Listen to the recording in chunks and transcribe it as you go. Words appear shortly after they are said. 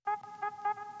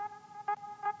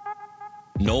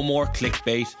No more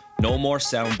clickbait, no more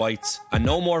sound bites, and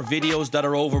no more videos that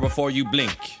are over before you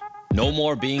blink. No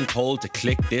more being told to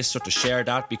click this or to share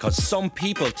that because some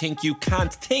people think you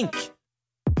can't think.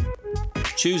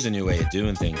 Choose a new way of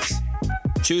doing things.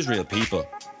 Choose real people.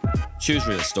 Choose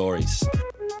real stories.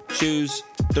 Choose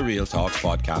the Real Talks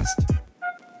podcast.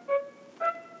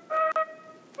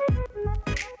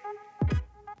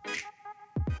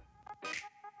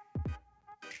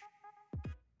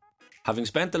 Having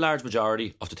spent the large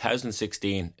majority of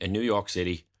 2016 in New York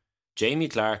City, Jamie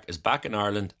Clarke is back in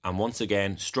Ireland and once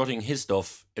again strutting his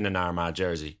stuff in an Armagh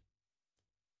jersey.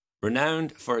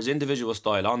 Renowned for his individual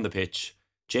style on the pitch,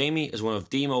 Jamie is one of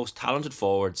the most talented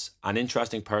forwards and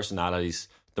interesting personalities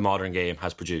the modern game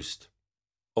has produced.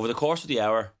 Over the course of the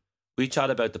hour, we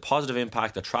chat about the positive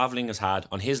impact that travelling has had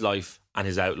on his life and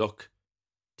his outlook,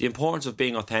 the importance of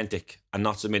being authentic and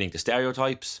not submitting to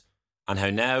stereotypes, and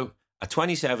how now, at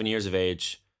 27 years of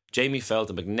age, Jamie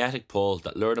felt a magnetic pull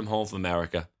that lured him home from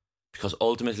America because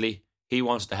ultimately he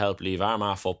wants to help leave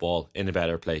Armagh football in a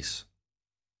better place.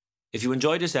 If you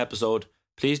enjoyed this episode,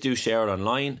 please do share it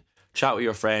online, chat with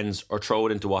your friends, or throw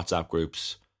it into WhatsApp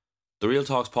groups. The Real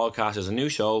Talks podcast is a new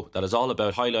show that is all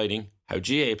about highlighting how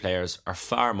GAA players are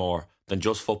far more than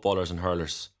just footballers and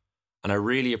hurlers, and I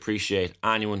really appreciate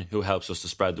anyone who helps us to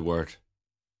spread the word.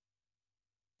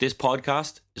 This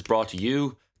podcast is brought to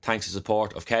you thanks to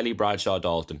support of Kelly Bradshaw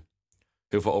Dalton,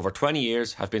 who for over 20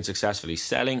 years have been successfully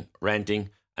selling, renting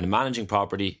and managing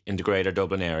property in the Greater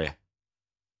Dublin area.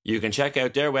 You can check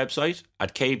out their website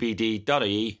at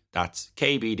kbd.ie, that's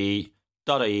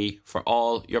kbd.ie, for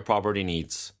all your property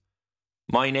needs.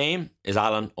 My name is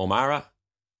Alan O'Mara,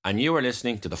 and you are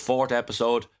listening to the 4th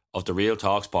episode of the Real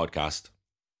Talks podcast.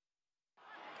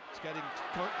 It's getting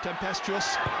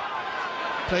tempestuous.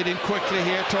 Played in quickly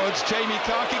here towards Jamie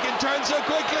Clarke. He can turn so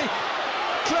quickly.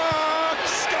 Clarke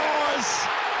scores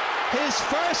his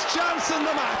first chance in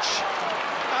the match,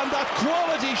 and that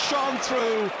quality shone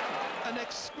through. An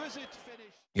exquisite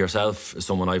finish. Yourself is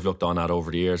someone I've looked on at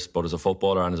over the years, but as a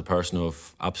footballer and as a person who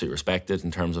I've absolutely respected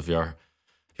in terms of your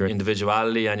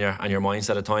individuality and your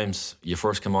mindset at times. You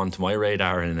first came on to my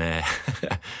radar and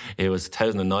it was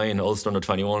 2009 Ulster under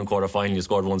 21 quarter final. You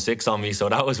scored 1-6 on me, so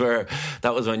that was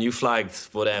when you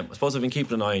flagged. But I suppose I've been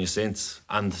keeping an eye on you since.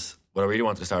 And what I really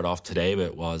wanted to start off today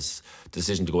with was the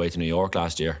decision to go away to New York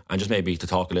last year, and just maybe to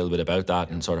talk a little bit about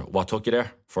that and sort of what took you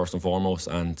there first and foremost,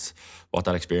 and what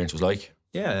that experience was like.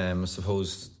 Yeah, I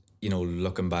suppose,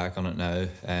 looking back on it now,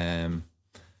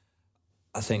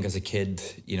 I think as a kid,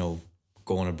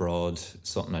 going abroad,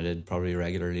 something I did probably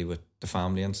regularly with the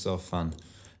family and stuff, and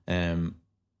I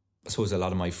suppose a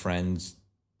lot of my friends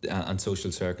and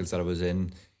social circles that I was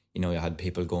in, I had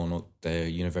people going up to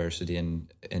university in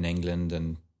England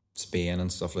and Spain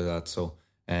and stuff like that, so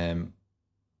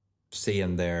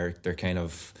seeing their kind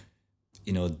of,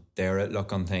 their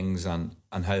outlook on things and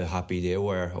how happy they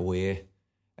were away,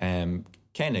 I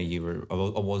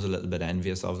was a little bit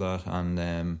envious of that, and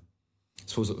I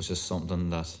suppose it was just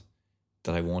something that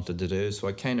I wanted to do. So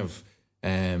I kind of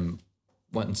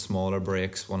went in smaller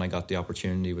breaks when I got the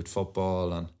opportunity with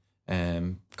football,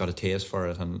 and got a taste for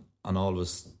it, and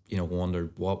always,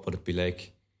 wondered what would it be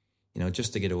like,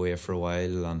 just to get away for a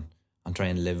while and try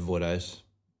and live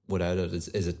without it.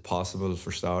 Is it possible,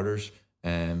 for starters?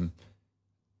 And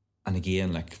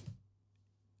again, like,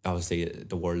 obviously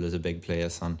the world is a big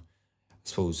place, and I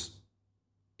suppose,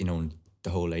 the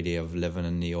whole idea of living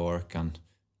in New York and,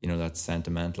 that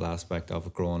sentimental aspect of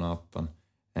it growing up, and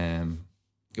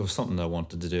it was something that I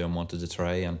wanted to do and wanted to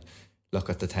try. And look,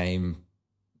 at the time,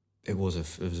 it was a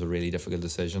really difficult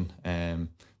decision,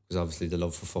 because obviously the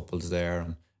love for football's there,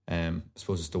 and I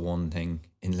suppose it's the one thing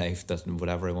in life that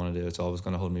whatever I want to do, it's always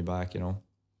going to hold me back,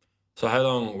 So how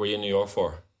long were you in New York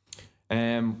for?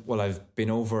 Well, I've been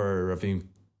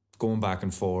going back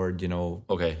and forward,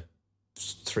 Okay.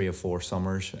 3 or 4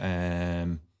 summers,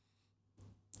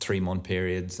 3-month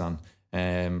periods, and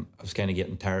I was kind of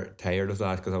getting tired of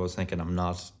that, because I was thinking I'm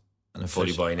not an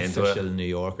official New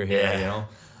Yorker here,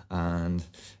 and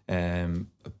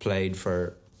applied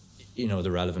for,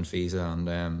 the relevant visa,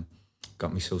 and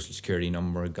got my social security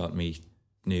number, got me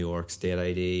New York state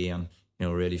ID, and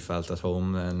really felt at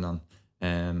home then,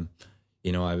 and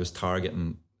I was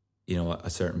targeting a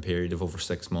certain period of over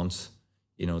 6 months,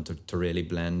 to really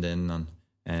blend in,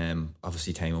 and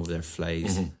obviously time over there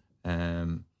flies.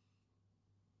 Mm-hmm.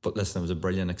 But listen, it was a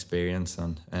brilliant experience,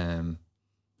 and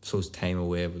so time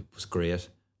away was great.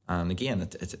 And again,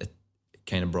 it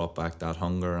kind of brought back that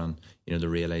hunger and the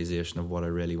realisation of what I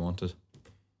really wanted.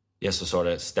 Yes, so sort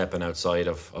of stepping outside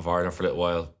of Ireland for a little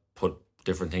while put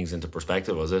different things into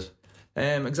perspective, was it?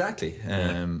 Exactly.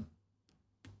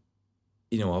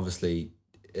 obviously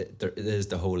it is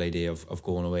the whole idea of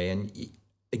going away. And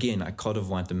again, I could have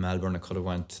went to Melbourne, I could have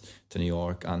went to New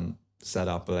York and set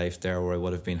up a life there where I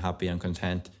would have been happy and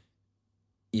content,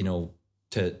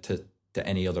 to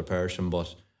any other person.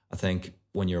 But I think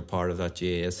when you're part of that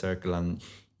GAA circle and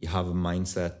you have a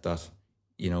mindset that,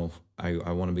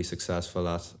 I want to be successful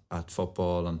at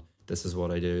football and this is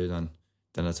what I do, then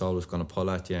it's always going to pull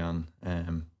at you.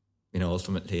 And,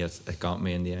 ultimately it got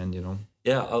me in the end,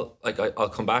 Yeah, I'll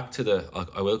come back to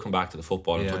I will come back to the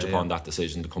football and touch upon that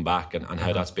decision to come back and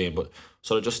how that's been. But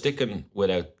sort of just sticking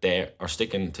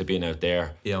to being out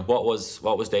there. Yeah. What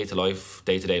was day to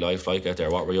day life like out there?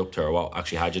 What were you up to, or what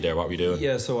actually had you there? What were you doing?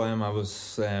 Yeah, so I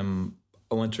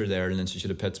went through the Ireland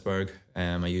Institute of Pittsburgh.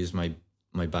 I used my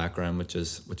background, which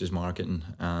is marketing,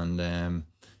 and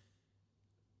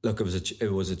look,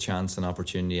 it was a chance, an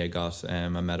opportunity I got. I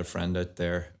met a friend out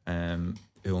there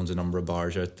who owns a number of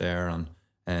bars out there,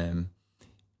 and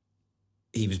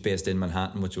he was based in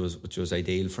Manhattan, which was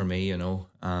ideal for me,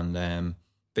 and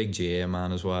big GAA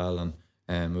man as well, and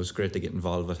it was great to get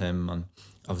involved with him, and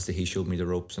obviously he showed me the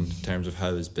ropes in terms of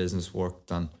how his business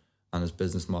worked and his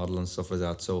business model and stuff like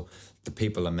that. So the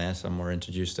people I met and were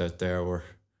introduced out there were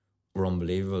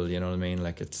unbelievable, you know what I mean?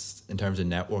 Like, it's in terms of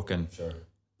networking, sure,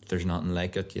 there's nothing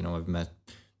like it. I've met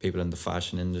people in the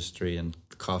fashion industry and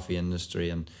the coffee industry,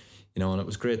 and and it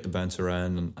was great to bounce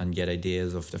around and get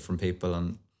ideas of different people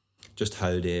and just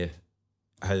how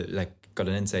got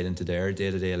an insight into their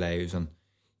day-to-day lives. And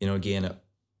again,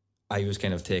 I was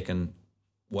kind of taking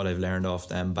what I've learned off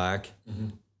them back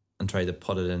and try to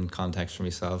put it in context for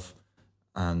myself.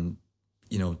 And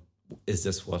is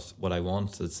this what I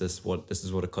want? This is what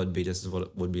it could be. This is what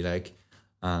it would be like.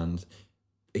 And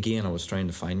again, I was trying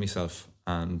to find myself,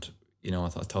 and I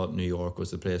thought New York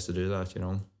was the place to do that.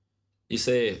 You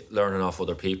say learning off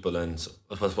other people, and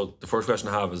I suppose the first question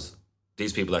I have is,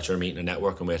 these people that you're meeting and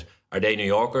networking with, are they New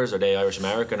Yorkers? Are they Irish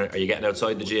American? Are you getting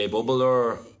outside the GAA bubble,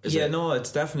 or no,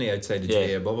 it's definitely outside the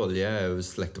GAA bubble. Yeah, it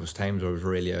was like there was times where I was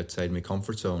really outside my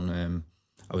comfort zone.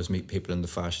 I was meeting people in the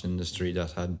fashion industry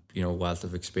that had wealth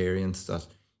of experience, that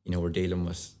were dealing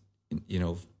with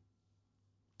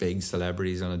big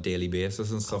celebrities on a daily basis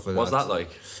and stuff like that. What's that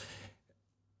like?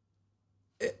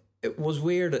 It was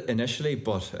weird initially,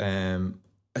 but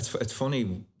it's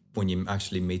funny when you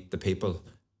actually meet the people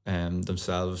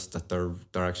themselves, that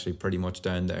they're actually pretty much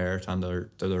down to earth, and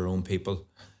they're their own people,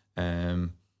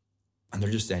 and they're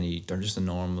just a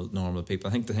normal people.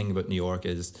 I think the thing about New York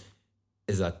is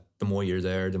that the more you're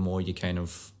there, the more you kind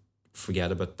of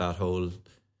forget about that whole,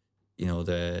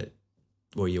 the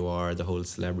where you are, the whole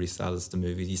celebrity status, the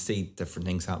movies. You see different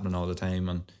things happening all the time,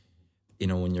 and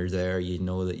when you're there,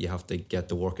 that you have to get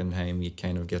to work in time. You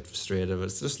kind of get frustrated.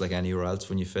 It's just like anywhere else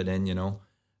when you fit in,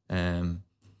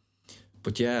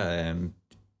 But yeah,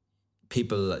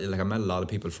 people, like, I met a lot of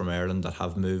people from Ireland that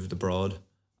have moved abroad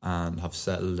and have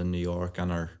settled in New York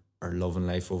and are loving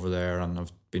life over there and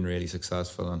have been really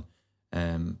successful.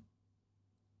 And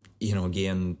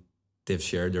again, they've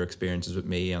shared their experiences with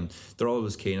me, and they're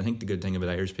always keen. I think the good thing about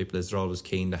Irish people is they're always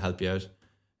keen to help you out.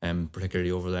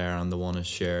 Particularly over there, and they want to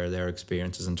share their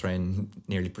experiences and try and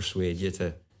nearly persuade you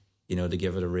to, to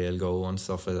give it a real go and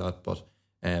stuff like that. But,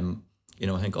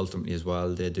 I think ultimately as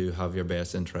well, they do have your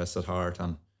best interests at heart.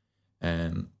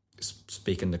 And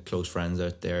speaking to close friends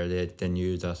out there, they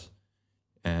knew that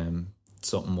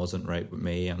something wasn't right with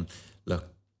me. And look,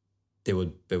 they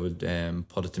would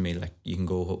put it to me like, you can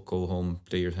go home,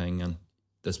 do your thing, and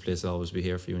this place will always be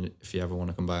here for you if you ever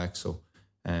want to come back. So,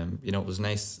 it was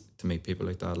nice to meet people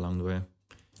like that along the way.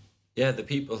 Yeah, the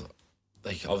people,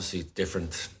 like, obviously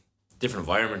different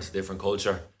environments, different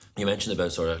culture. You mentioned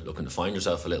about sort of looking to find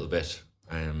yourself a little bit.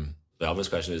 The obvious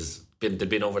question is, did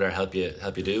being over there help you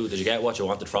do? Did you get what you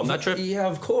wanted from that trip? Yeah,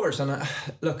 of course. And I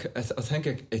think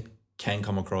it can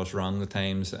come across wrong at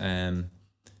times. I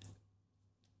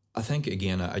think,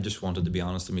 again, I just wanted to be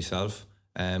honest with myself.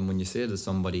 When you say to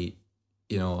somebody,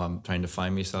 I'm trying to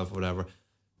find myself or whatever,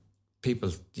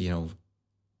 people,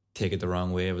 take it the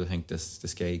wrong way. But I think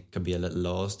this guy could be a little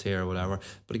lost here or whatever.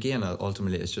 But again,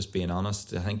 ultimately, it's just being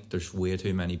honest. I think there's way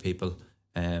too many people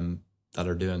that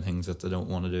are doing things that they don't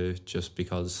want to do just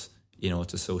because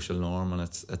it's a social norm and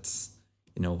it's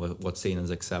what's seen as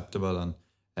acceptable.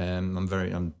 And I'm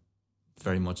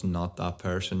very much not that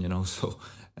person. So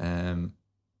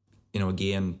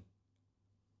again,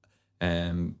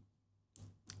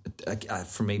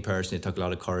 for me personally, it took a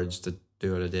lot of courage to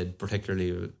do what I did,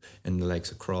 particularly in the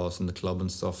likes of Cross and the club and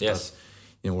stuff. Yes.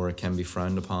 That, where it can be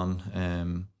frowned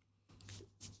upon.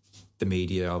 The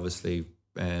media, obviously,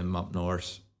 up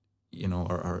north,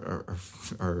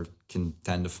 or can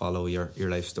tend to follow your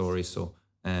life story. So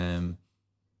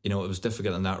You know, it was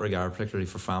difficult in that regard, particularly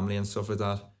for family and stuff like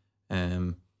that,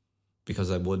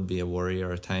 because I would be a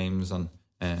worrier at times, and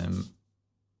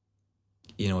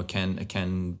you know, it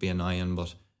can be annoying,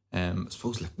 but I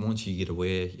suppose like once you get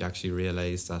away, you actually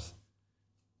realise that,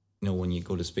 you know, when you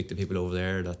go to speak to people over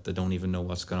there, that they don't even know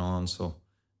what's going on. So,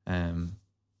 you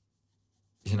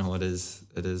know, it is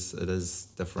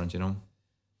different, you know.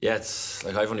 Yeah, it's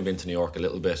like I've only been to New York a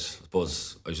little bit. I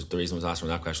suppose the reason I was asking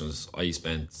that question is I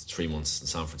spent 3 months in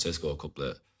San Francisco a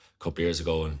couple of years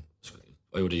ago, and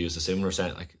I would have used a similar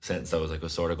sentence. I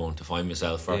was sort of going to find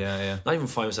myself, or not even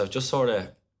find myself, just sort of.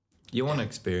 You want to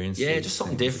experience, just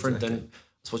something different, exactly. And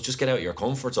I suppose just get out of your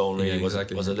comfort zone. Really, was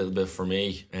a little bit for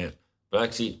me. But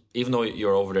actually, even though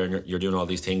you're over there and you're doing all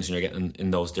these things and you're getting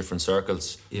in those different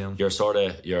circles, your sort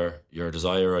of your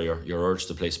desire or your urge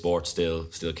to play sports still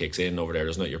kicks in over there,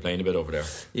 doesn't it? You're playing a bit over there.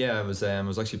 Yeah, I was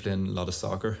actually playing a lot of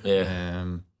soccer. Yeah.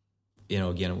 You know,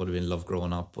 again, it would have been love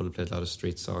growing up. Would have played a lot of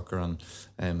street soccer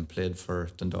and played for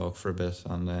Dundalk for a bit,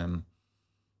 and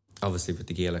obviously with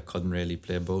the Gaelic couldn't really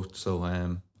play both. So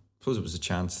I suppose it was a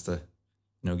chance to,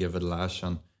 you know, give it a lash,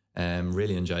 and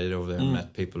really enjoyed it over there.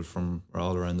 Met people from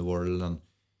all around the world, and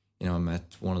you know, I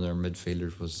met one of their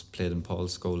midfielders played in Paul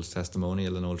Scholes'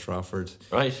 testimonial in Old Trafford.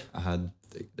 Right. I had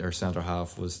their centre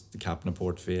half was the captain of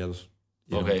Port Vale.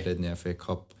 Played in the FA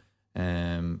Cup.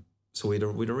 So we had a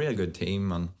real good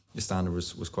team, and the standard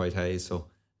was quite high. So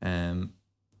it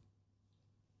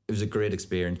was a great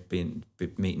experience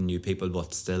meeting new people,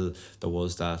 but still there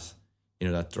was that, you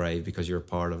know, that drive because you're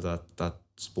part of that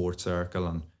sports circle,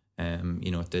 and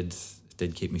you know, it did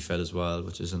keep me fit as well,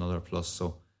 which is another plus.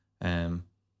 So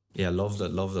loved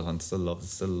it, and still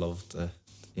loved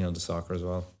you know, the soccer as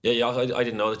well. Yeah, I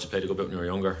didn't know that you played a good bit when you were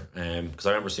younger, because I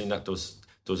remember seeing that there was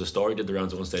a story did the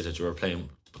rounds at one stage that you were playing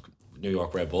New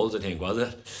York Red Bulls, I think, was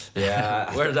it?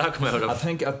 Yeah. Where did that come out of? I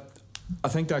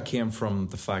think that came from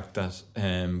the fact that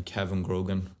Kevin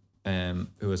Grogan,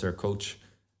 who was our coach,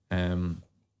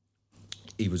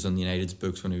 he was on United's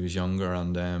books when he was younger,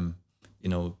 and you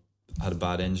know, had a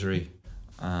bad injury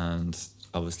and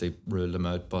obviously ruled him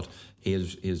out, but he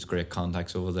has great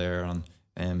contacts over there,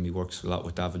 and he works a lot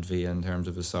with David Villa in terms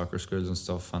of his soccer schools and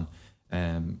stuff,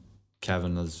 and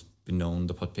Kevin has been known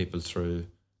to put people through,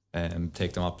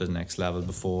 take them up to the next level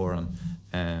before,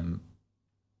 and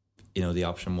you know, the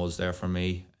option was there for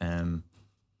me.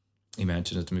 He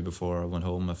mentioned it to me before I went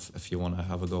home, if you want to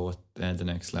have a go at the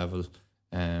next level,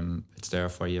 it's there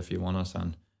for you if you want it.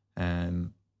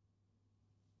 And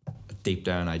deep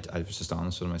down, I was just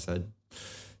honest with him. I said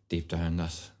deep down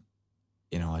that,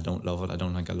 you know, I don't love it. I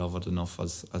don't think I love it enough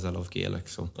as I love Gaelic.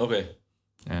 So I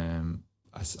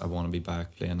want to be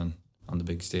back playing on the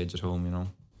big stage at home, you know.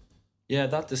 Yeah,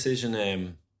 that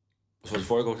decision. So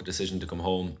before I go to the decision to come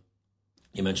home,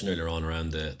 you mentioned earlier on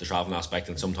around the travelling aspect,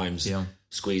 and sometimes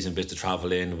squeezing bits of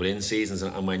travel in within seasons,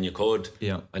 and when you could.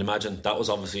 Yeah, I'd imagine that was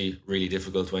obviously really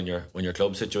difficult when your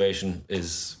club situation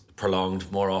is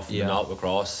prolonged more often than not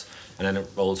across, and then it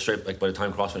rolls straight, like by the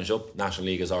time Cross finish up, National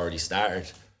League has already started.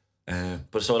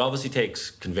 But so it obviously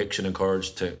takes conviction and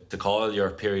courage to call your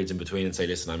periods in between and say,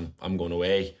 listen, I'm going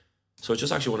away. So it's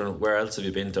just actually wondering, where else have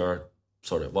you been to, or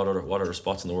sort of what other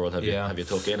spots in the world have you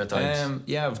took in at times?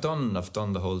 I've done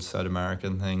the whole South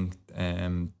American thing.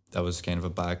 That was kind of a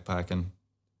backpacking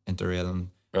interrailing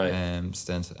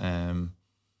stint.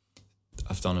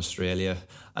 I've done Australia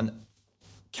and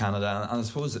Canada, and I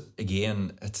suppose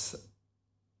again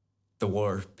there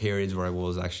were periods where I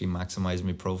was actually maximising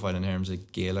my profile in terms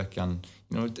of Gaelic, and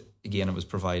you know, again, it was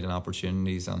providing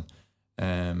opportunities, and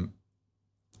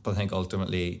but I think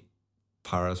ultimately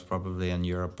Paris probably and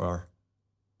Europe are,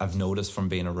 I've noticed from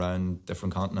being around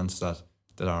different continents that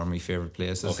are my favourite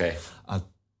places. Okay. I'm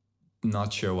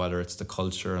not sure whether it's the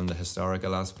culture and the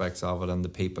historical aspects of it and the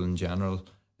people in general,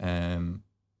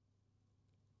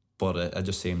 but I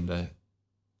just seem to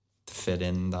fit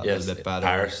in that a little bit better.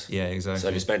 Paris. Yeah, exactly. So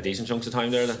have you spent decent chunks of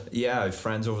time there then? Yeah, I have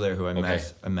friends over there who I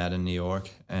met in New York.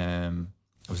 I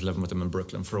was living with them in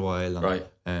Brooklyn for a while,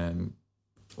 and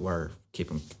we're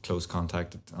keeping close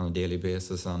contact on a daily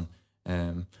basis, and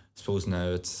I suppose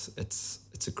now it's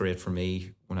great for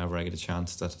me whenever I get a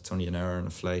chance that it's only an hour on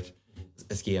a flight.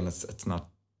 Again, it's not.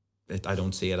 I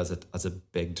don't see it as a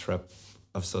big trip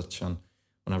of such, and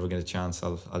whenever I get a chance,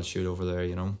 I'll shoot over there.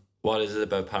 You know. What is it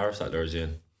about Paris that lures you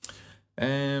in?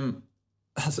 I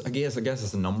guess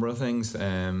it's a number of things.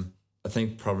 I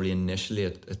think probably initially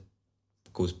it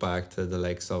goes back to the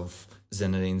likes of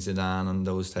Zinedine Zidane and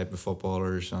those type of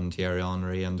footballers, and Thierry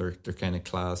Henry and their kind of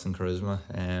class and charisma.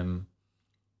 And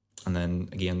then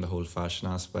again the whole fashion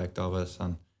aspect of it,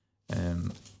 and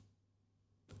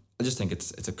I just think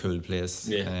it's a cool place.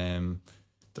 Yeah.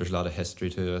 There's a lot of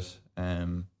history to it.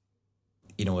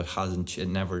 You know, it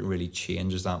never really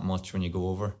changes that much when you go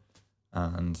over.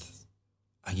 And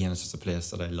again, it's just a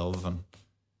place that I love,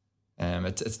 and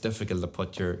it's difficult to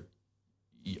put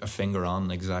a finger on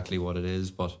exactly what it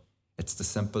is, but it's the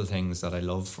simple things that I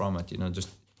love from it. You know, just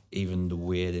even the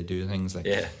way they do things, like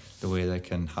the way they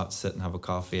can sit and have a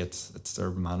coffee. It's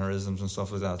their mannerisms and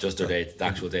stuff like that. Just the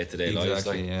actual day-to-day lives.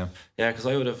 Exactly, yeah. Yeah, because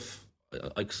I would have,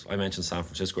 like I mentioned San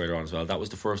Francisco earlier on as well. That was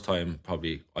the first time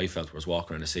probably I felt I was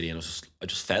walking around the city, and I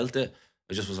just felt it.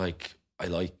 I just was like, I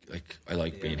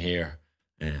like being here.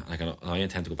 Yeah, like I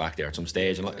intend to go back there at some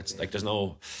stage, and it's like there's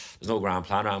no grand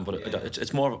plan around, but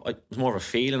it's more of a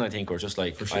feeling, I think, or just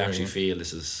like sure, I actually feel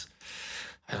this is,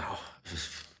 I don't know,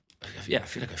 I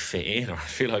feel like I fit in, or I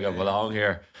feel like I belong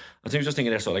here. I think I was just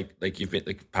thinking there, so like you've been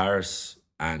like Paris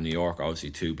and New York, obviously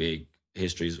two big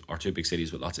cities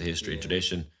with lots of history and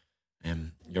tradition.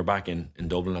 You're back in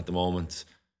Dublin at the moment.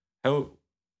 How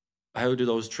do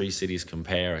those three cities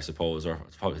compare, I suppose, or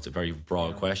it's a very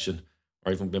broad question.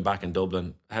 Or even been back in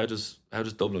Dublin, how does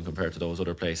Dublin compare to those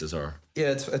other places? Or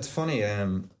it's funny.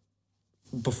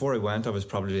 Before I went, I was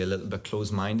probably a little bit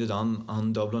close-minded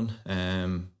on Dublin.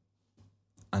 And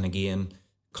again,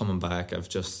 coming back, I've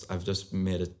just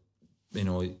made it.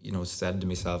 You know, said to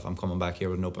myself, I'm coming back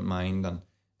here with an open mind,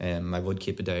 and I would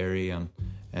keep a diary and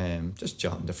just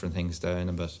jotting different things down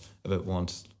about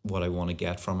what I want to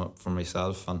get from it for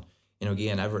myself. And you know,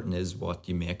 again, everything is what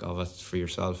you make of it for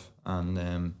yourself.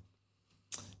 And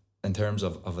in terms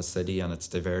of a city and its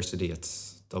diversity,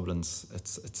 Dublin's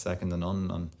second to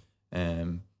none.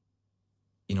 And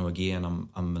you know, again,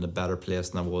 I'm in a better place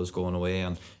than I was going away.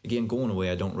 And again, going away,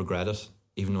 I don't regret it,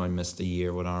 even though I missed a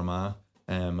year with Armagh.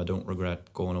 I don't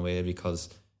regret going away because,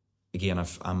 again,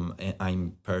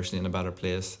 I'm personally in a better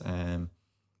place.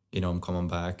 You know, I'm coming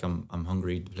back. I'm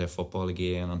hungry to play football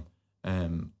again,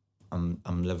 and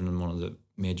I'm living in one of the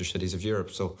major cities of Europe.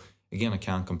 So again, I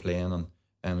can't complain.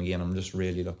 And again, I'm just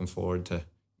really looking forward to,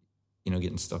 you know,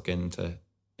 getting stuck into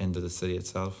the city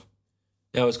itself.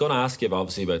 Yeah, I was going to ask you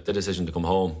obviously about the decision to come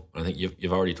home. I think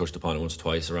you've already touched upon it once or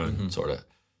twice around sort of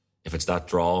if it's that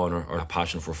draw or a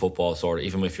passion for football, sort of,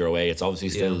 even if you're away, it's obviously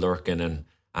still lurking and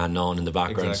unknown in the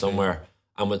background somewhere.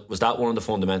 And was that one of the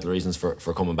fundamental reasons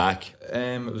for coming back?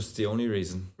 It was the only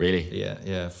reason. Really?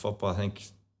 Yeah. Football. I think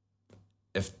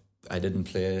if I didn't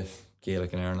play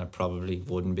Gaelic and Ireland, I probably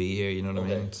wouldn't be here. You know what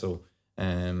I mean? So.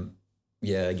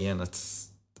 Again, it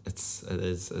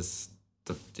is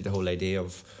the whole idea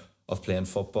of playing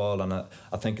football, and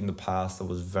I think in the past I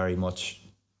was very much,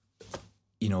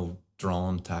 you know,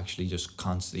 drawn to actually just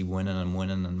constantly winning.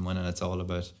 It's all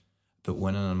about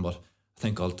winning, but I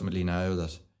think ultimately now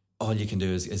that all you can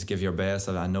do is give your best.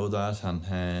 I know that,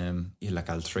 and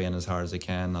I'll train as hard as I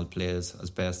can, I'll play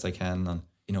as best I can, and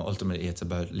you know, ultimately it's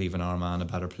about leaving Armagh in a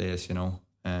better place. You know,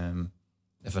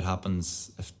 if it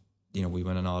happens, if you know, we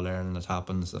win an All-Ireland, it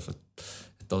happens. If it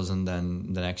doesn't,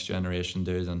 then the next generation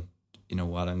do, then, you know,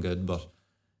 well and good. But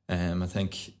I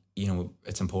think, you know,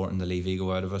 it's important to leave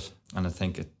ego out of it. And I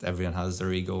think everyone has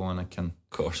their ego, and it can... Of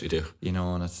course we do. You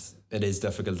know, and it is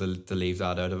difficult to leave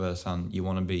that out of it. And you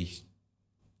want to be,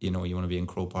 you know, you want to be in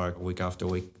Croke Park week after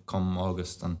week come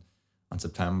August and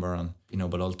September. And, you know,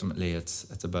 but ultimately it's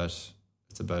about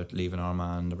leaving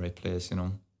Armagh in the right place, you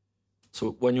know.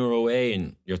 So when you're away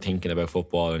and you're thinking about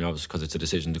football, and obviously because it's a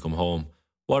decision to come home,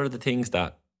 what are the things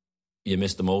that you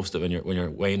miss the most when you're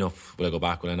weighing up, will I go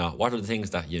back, will I not? What are the things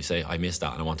that you say, I miss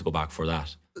that and I want to go back for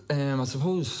that? I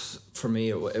suppose for me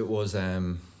it was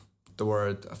there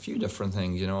were a few different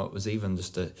things, you know. It was even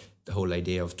just the whole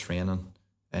idea of training.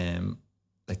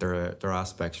 Like there are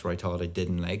aspects where I thought I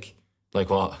didn't like. Like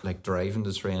what? Like driving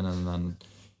to training and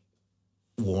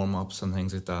warm-ups and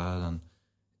things like that, and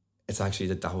it's actually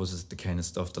that was the kind of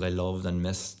stuff that I loved and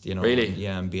missed, you know. Really?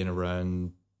 And being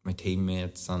around my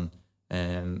teammates, and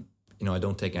you know, I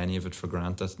don't take any of it for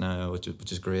granted now, which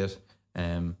is great.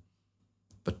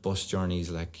 But bus journeys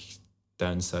like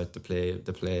down south to play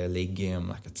a league game,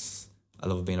 like I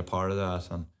love being a part of that,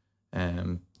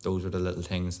 and those were the little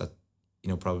things that, you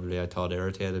know, probably I thought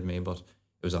irritated me, but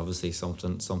it was obviously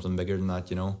something bigger than that,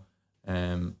 you know.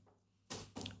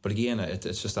 But again,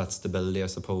 it's just that stability, I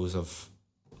suppose, of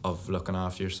looking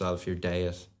after yourself, your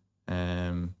diet.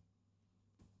 You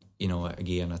know,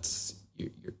 again, I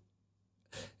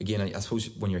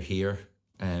suppose when you're here,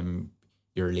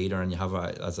 you're a leader, and you have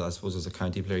I suppose as a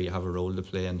county player, you have a role to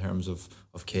play in terms of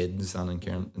kids and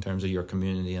in terms of your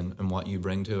community and what you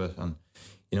bring to it. And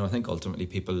you know, I think ultimately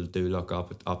people do look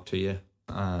up to you,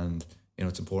 and you know,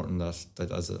 it's important that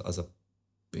as a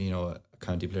you know, a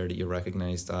county player, that you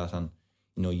recognise that, and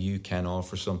you can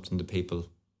offer something to people,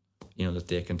 that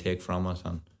they can take from it,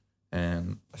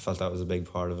 and I felt that was a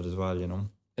big part of it as well.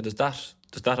 Does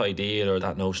that idea or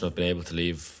that notion of being able to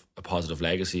leave a positive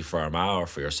legacy for Armagh or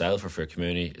for yourself or for your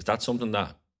community, is that something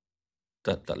that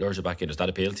lures you back in? Does that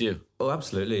appeal to you? Oh,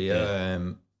 absolutely.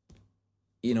 Yeah.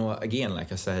 Again,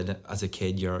 like I said, as a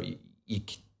kid, you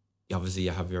obviously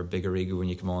you have your bigger ego when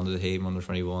you come onto the Haven under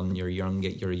 21. You're a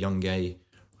young guy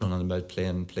running about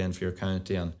playing for your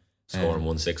county and scoring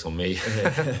 1-6 on me.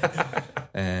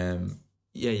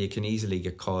 You can easily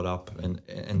get caught up in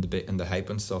the hype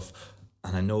and stuff,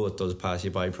 and I know it does pass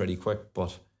you by pretty quick.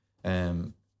 But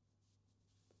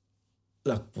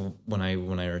look, when I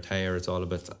retire, it's all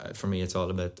about, for me, it's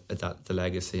all about the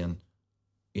legacy, and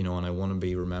and I want to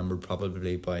be remembered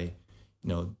probably by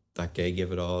that guy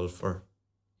gave it all for,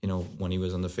 when he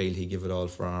was on the field, he gave it all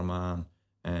for Armagh,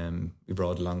 and we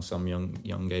brought along some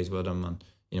young guys with him, and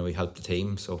he helped the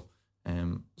team. So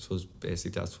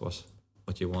basically that's what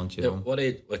you want. What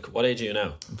age are you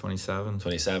now? I'm 27.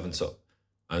 So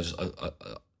I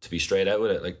to be straight out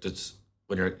with it, like that's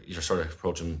when you're sort of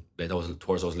approaching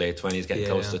towards those late 20s, getting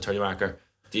close to the 30 marker.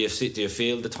 Do you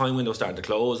feel the time window starting to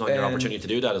close on your opportunity to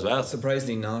do that as well?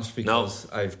 Surprisingly not,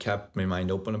 because I've kept my mind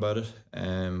open about it.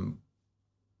 To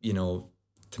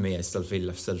me, I still feel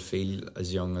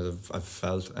as young as I've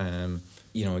felt.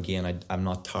 Again, I'm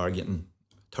not targeting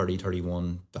 30,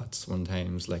 31. That's one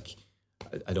times. Like,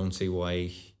 I don't see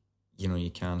why,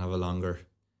 you can't have a longer,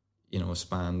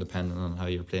 span depending on how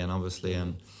you're playing, obviously.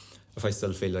 And if I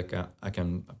still feel like I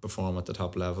can perform at the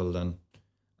top level, then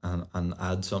and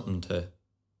add something to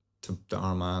the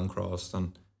Armagh and Cross,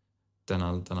 then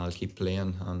I'll keep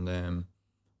playing, and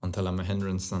until I'm a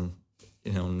hindrance and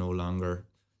no longer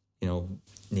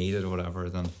needed or whatever,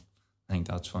 then I think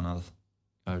that's when I'll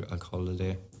call it a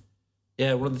day.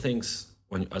 Yeah, one of the things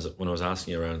when I was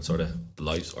asking you around sort of the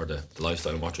life or the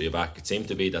lifestyle and what drew you back, it seemed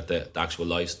to be that the actual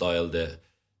lifestyle, the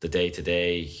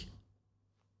day-to-day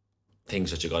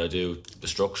things that you got to do, the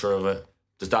structure of it,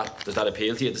 does that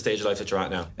appeal to you at the stage of life that you're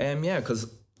at now? Yeah,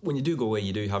 because when you do go away,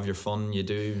 you do have your fun, you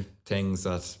do things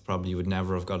that probably you would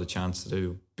never have got a chance to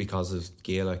do because of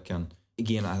Gaelic. And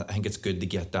again, I think it's good to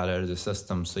get that out of the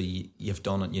system, so you've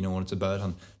done it, you know what it's about,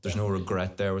 and there's no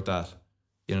regret there with that,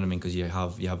 you know what I mean, because you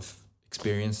have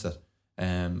experienced it.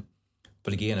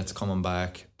 But again, it's coming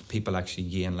back. People actually,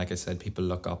 again, like I said, people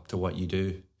look up to what you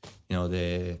do.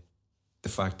 The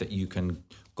fact that you can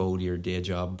go to your day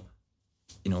job,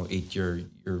 eat your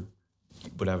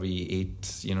whatever you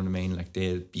eat, you know what I mean? Like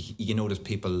you notice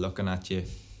people looking at you,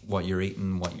 what you're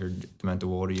eating, the amount of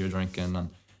water you're drinking,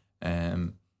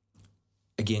 and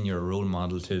again, you're a role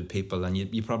model to people, and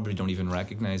you probably don't even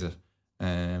recognise it.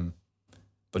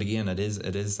 But again, it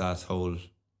is that whole,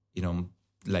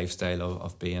 lifestyle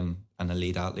of being an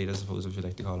elite athlete, I suppose, if you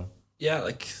like to call it. Yeah,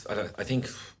 like I think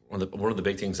one of the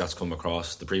big things that's come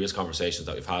across the previous conversations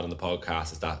that we've had on the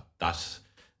podcast is that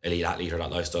elite athlete or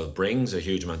that lifestyle brings a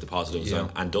huge amount of positives,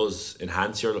 and does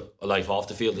enhance your life off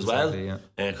the field as well.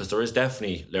 Because there is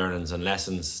definitely learnings and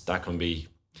lessons that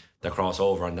cross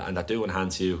over and that do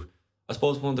enhance you. I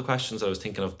suppose one of the questions I was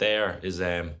thinking of there is,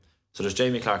 so there's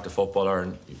Jamie Clarke the footballer,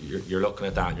 and you're looking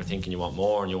at that and you're thinking you want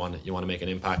more and you want to make an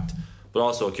impact, but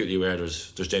also acutely aware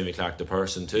there's Jamie Clarke the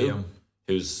person too,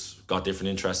 who's got different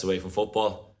interests away from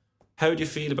football. How do you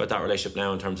feel about that relationship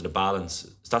now in terms of the balance?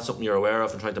 Is that something you're aware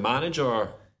of and trying to manage,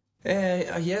 or?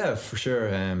 Yeah, for sure.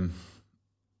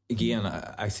 Again,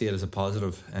 I see it as a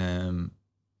positive.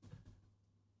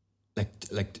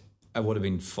 Like I would have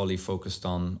been fully focused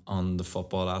on the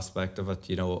football aspect of it,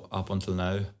 up until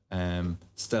now.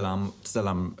 Still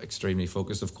am extremely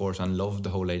focused, of course, and love the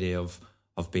whole idea of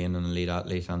being an elite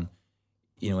athlete. And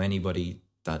anybody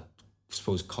that I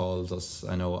suppose calls us,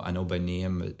 I know by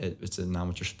name it's an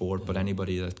amateur sport, but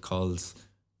anybody that calls,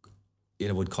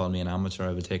 would call me an amateur,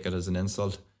 I would take it as an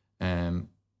insult.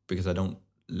 Because I don't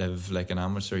live like an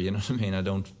amateur, you know what I mean? I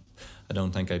don't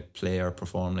think I play or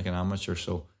perform like an amateur.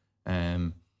 So,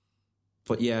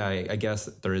 but yeah, I guess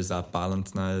there is that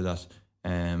balance now that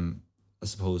I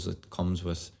suppose it comes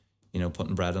with,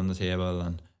 putting bread on the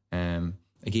table, and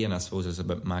again, I suppose it's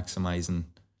about maximising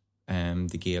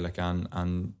the Gaelic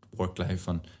and work life,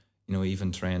 and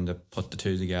even trying to put the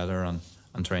two together and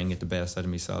try and get the best out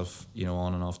of myself,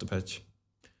 on and off the pitch.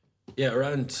 Yeah,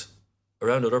 around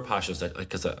other passions,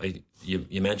 because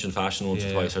you mentioned fashion once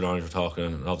or twice earlier when you were talking,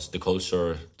 and obviously the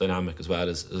culture dynamic as well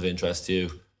is of interest to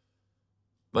you.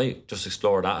 Might just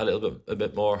explore that a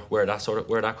bit more, where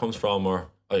that comes from, or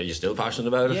are you still passionate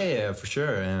about it? Yeah, for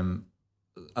sure.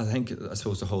 I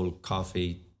suppose the whole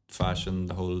coffee fashion,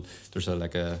 there's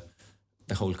that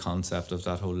the whole concept of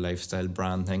that whole lifestyle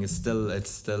brand thing. It's still,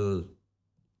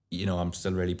 you know, I'm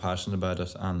still really passionate about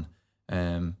it. And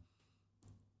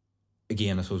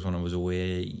again, I suppose when I was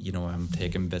away, you know, I'm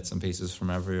taking bits and pieces from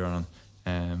everywhere,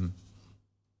 and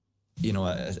you know,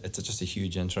 it's just a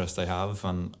huge interest I have,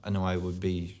 and I know I would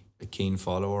be a keen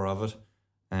follower of it,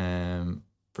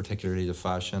 particularly the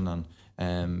fashion.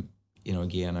 And you know,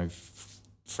 again, I've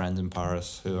friends in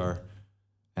Paris who are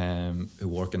who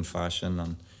work in fashion,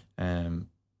 and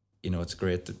you know, it's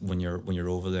great that when you're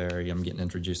over there, I'm getting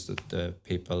introduced to the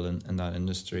people in that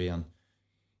industry, and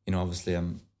you know, obviously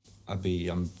I'm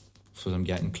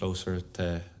getting closer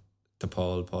to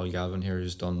Paul Galvin here,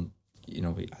 who's done, you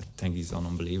know, I think he's done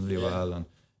unbelievably well,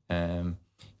 and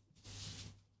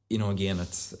you know, again,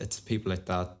 it's people like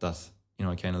that you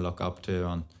know, I kind of look up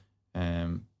to,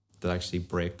 and that actually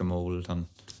break the mold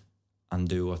and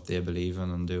do what they believe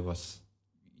in, and do what,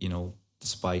 you know,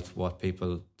 despite what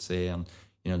people say, and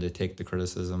you know, they take the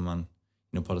criticism and,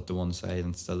 you know, put it to one side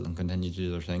and continue to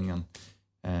do their thing,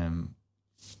 and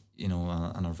you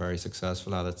know, and are very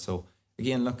successful at it. So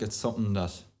again, look, it's something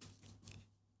that,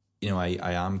 you know,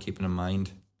 I am keeping in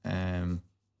mind. Again,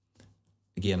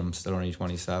 I'm still only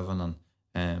 27,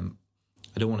 and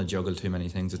I don't want to juggle too many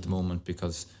things at the moment,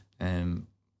 because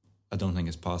I don't think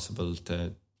it's possible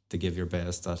to give your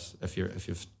best at if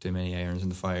you've too many irons in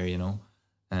the fire, you know.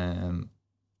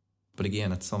 But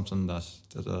again, it's something that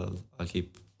I'll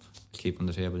keep on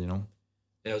the table, you know.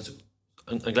 Yeah,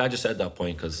 I'm glad you said that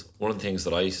point, because one of the things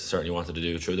that I certainly wanted to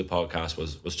do through the podcast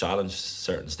was challenge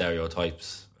certain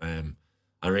stereotypes. And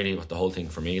really what the whole thing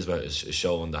for me is about is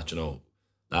showing that, you know,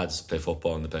 lads play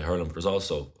football and they play hurling, but there's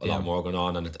also a lot more going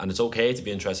on, and it's okay to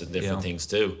be interested in different things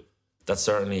too. That's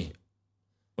certainly,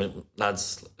 when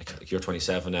lads, like you're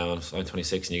 27 now and I'm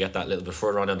 26, and you get that little bit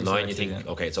further on down the line, you think,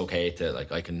 okay, it's okay to,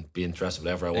 like, I can be interested in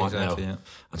whatever I want now. Yeah.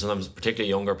 And sometimes, particularly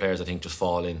younger players, I think, just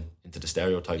fall into the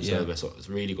stereotypes a little bit. So it's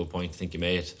a really good point I think you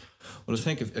made. Well, I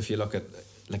think if you look at,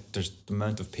 like, there's the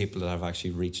amount of people that have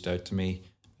actually reached out to me,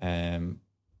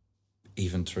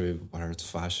 even through whether it's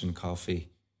fashion, coffee,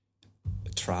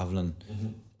 traveling,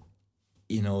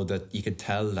 you know, that you could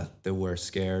tell that they were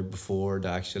scared before to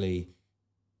actually,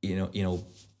 you know,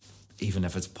 even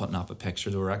if it's putting up a picture,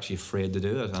 they were actually afraid to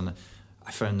do it. And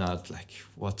I found that, like,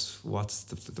 what's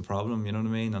the problem, you know what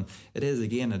I mean? And it is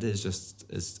just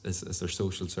is their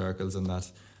social circles and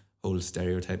that whole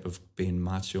stereotype of being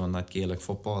macho and that Gaelic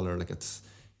footballer, like, it's,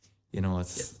 you know,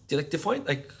 it's... Do you find,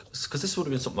 like, because this would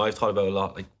have been something I've thought about a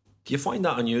lot, like, do you find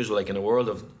that unusual, like, in a world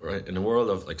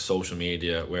of like social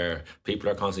media, where people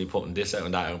are constantly putting this out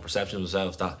and that out and perception of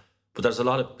themselves, that, but there's a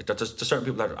lot of, like, there's certain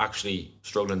people that are actually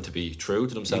struggling to be true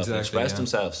to themselves and express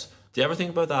themselves. Do you ever think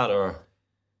about that, or?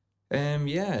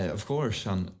 Yeah, of course,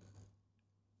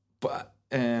 but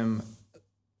like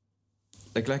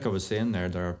I was saying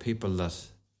there are people that,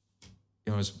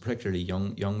 you know, it's particularly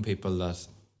young people that,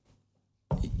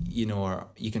 you know,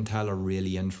 you can tell are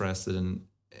really interested in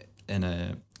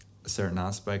a certain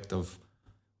aspect of,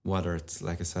 whether it's,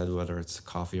 like I said, whether it's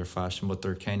coffee or fashion, but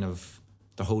they're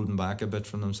holding back a bit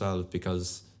from themselves,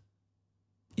 because,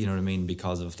 you know what I mean,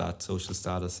 because of that social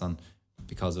status and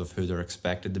because of who they're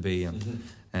expected to be.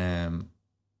 And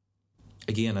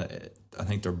again, I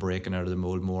think they're breaking out of the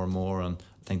mold more and more, and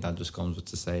I think that just comes with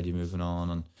society moving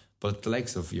on. But the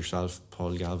likes of yourself,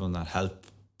 Paul Galvin, that help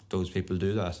those people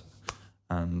do that,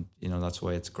 and, you know, that's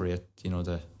why it's great, you know,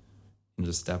 to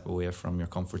step away from your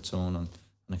comfort zone and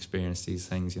experience these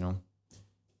things, you know.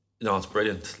 No, it's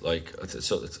brilliant. Like, it's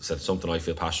something I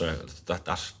feel passionate about.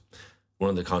 That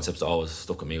one of the concepts that always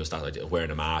stuck with me was that idea of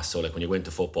wearing a mask. So, like, when you go into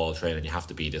football training, you have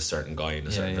to be this certain guy in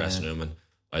a certain dressing room. And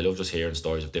I love just hearing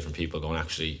stories of different people going,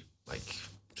 actually, like,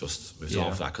 just moved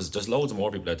off that, because there's loads of more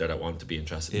people out there that want to be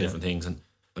interested in different things. And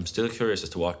I'm still curious as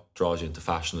to what draws you into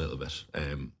fashion a little bit.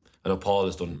 I know Paul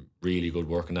has done really good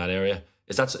work in that area.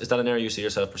 Is that an area you see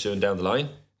yourself pursuing down the line?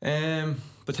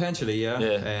 Potentially,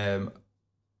 yeah.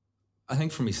 I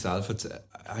think for myself,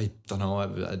 I don't know,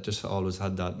 I just always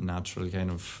had that natural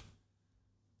kind of,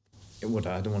 I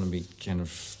don't want to be kind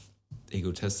of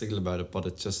egotistical about it, but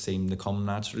it just seemed to come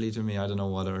naturally to me. I don't know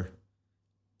whether,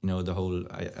 you know, the whole,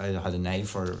 I had an eye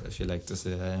for, if you like to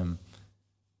say, and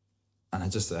I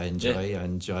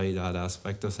enjoy that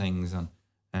aspect of things. And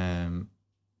I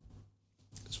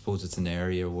suppose it's an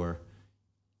area where,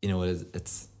 you know,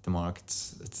 it's the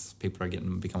markets, it's people are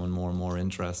becoming more and more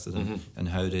interested in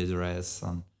how they dress,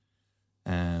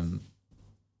 and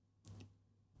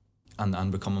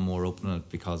becoming more open to it,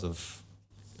 because of,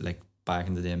 like, back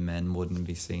in the day, men wouldn't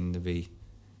be seen to be,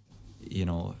 you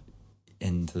know,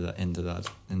 into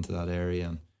that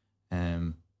area.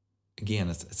 And again,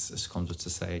 it comes with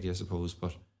society, I suppose.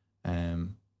 But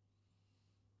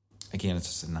again, it's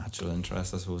just a natural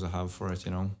interest, I suppose, I have for it.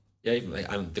 Yeah,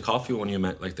 and the coffee one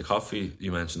the coffee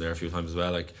you mentioned there a few times as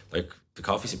well. Like the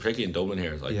coffee scene, particularly in Dublin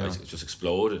here, it's just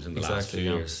exploded in the last few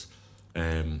years.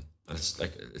 And it's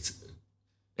like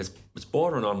it's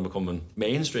bordering on becoming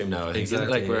mainstream now. I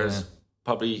think, whereas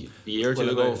probably a year or two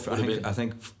ago, I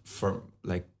think for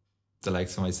like the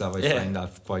likes of myself, I find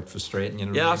that quite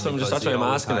frustrating. That's why I'm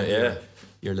asking it. Yeah,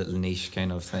 your little niche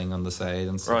kind of thing on the side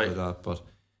and stuff like that. But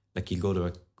like you go to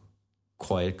a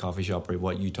quiet coffee shop, or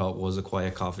what you thought was a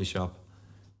quiet coffee shop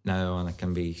now, and there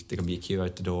can be a queue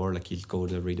out the door. Like you'll go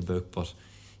to read a book, but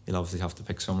you'll obviously have to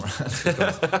pick somewhere else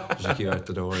because there's a queue out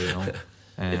the door.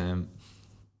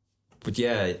 But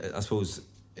yeah, I suppose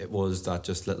it was that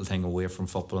just little thing away from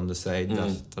football on the side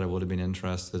that I would have been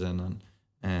interested in.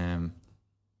 And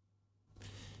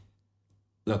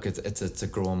look, it's a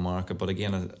growing market, but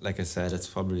again, like I said, it's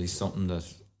probably something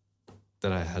that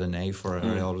I had an eye for.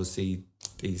 I always see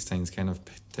these things kind of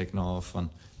taking off,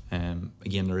 and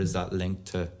again, there is that link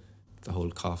to the whole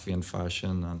coffee and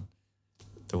fashion, and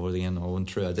I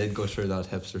did go through that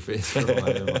hipster phase for a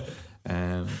while, but,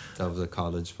 that was at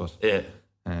college, but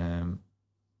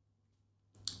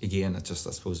again, it's just,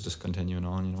 I suppose, just continuing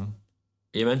on.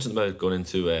 You mentioned about going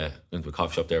into a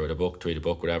coffee shop there with a book, to read a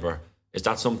book, whatever. Is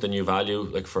that something you value,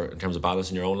 like in terms of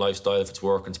balancing your own lifestyle, if it's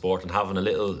work and sport, and having a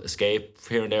little escape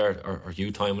here and there, or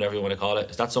you time, whatever you want to call it?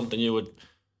 Is that something you would?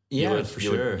 Yeah, for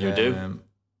sure. You do.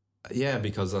 Yeah,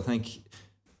 because I think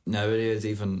nowadays,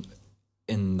 even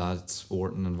in that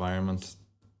sporting environment,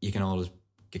 you can always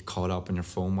get caught up in your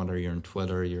phone, whether you're on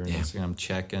Twitter, you're on Instagram,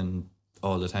 checking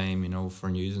all the time, for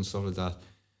news and stuff like that.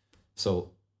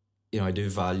 So, I do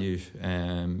value,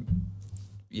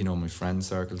 my friend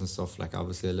circles and stuff. Like,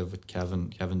 obviously I live with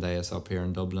Kevin Dias up here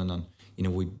in Dublin, and,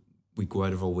 we go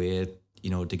out of our way,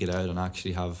 to get out and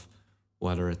actually have,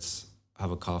 whether it's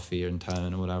have a coffee in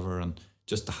town or whatever, and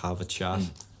just to have a chat,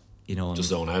 and, just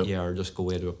zone out. Yeah, or just go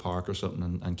away to a park or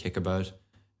something and kick about,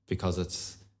 because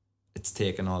it's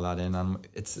taking all that in, and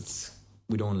it's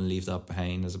we don't want to leave that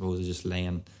behind as opposed to just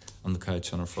laying on the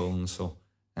couch on our phones. So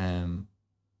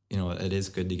it is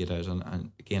good to get out,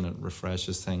 and again, it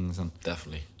refreshes things, and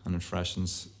definitely, and it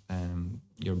freshens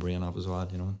your brain up as well.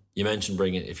 You mentioned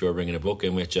if you were bringing a book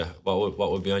in with you, what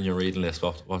would be on your reading list?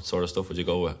 What sort of stuff would you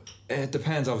go with? It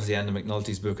depends. Obviously, Enda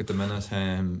McNulty's book at the minute.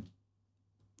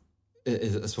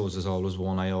 I suppose there's always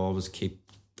one. I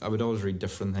would always read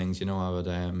different things. I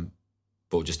would.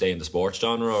 But would you stay in the sports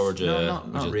genre, or would you? No,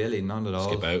 not really, not at all.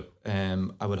 Skip out.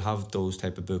 I would have those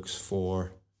type of books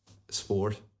for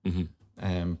sport.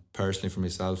 Mm-hmm. Personally, for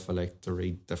myself, I like to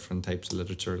read different types of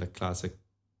literature, like classic.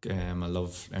 I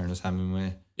love Ernest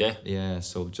Hemingway. Yeah.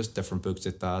 So just different books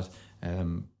like that.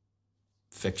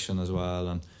 Fiction as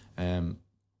well, and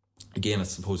again, I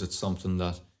suppose it's something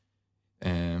that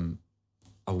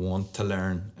I want to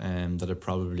learn, that I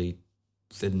probably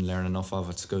didn't learn enough of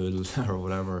at school or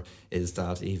whatever, is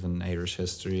that even Irish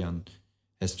history and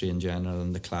history in general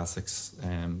and the classics,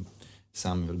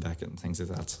 Samuel Beckett and things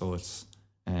like that. So it's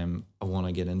I want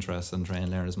to get interested and try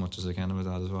and learn as much as I can about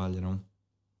that as well,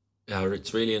 Yeah,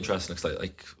 it's really interesting. It's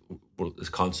like this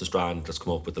constant strand that's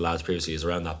come up with the lads previously is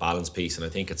around that balance piece, and I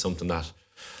think it's something that,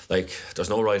 like, there's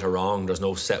no right or wrong, there's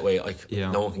no set way. Like,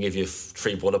 no one can give you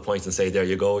 3 bullet points and say, there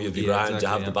you go, you'll be grand, exactly,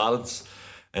 you have the balance.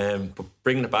 But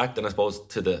bringing it back then, I suppose,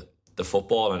 to the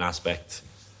footballing aspect,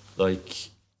 like,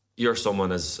 you're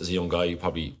someone as a young guy,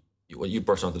 you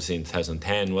burst onto the scene in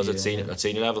 2010, was it at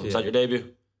senior level? Was that your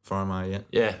debut? For my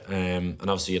yeah. And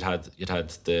obviously you'd had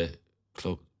the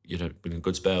club, you'd been in a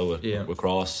good spell with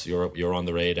Cross. You're on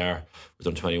the radar with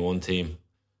the 21 team.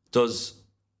 Does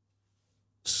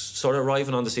sort of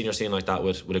arriving on the senior scene like that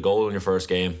with a goal in your first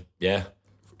game, and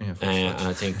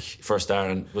I think first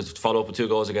start and was followed up with 2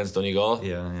 goals against Donegal.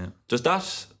 Does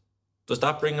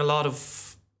that bring a lot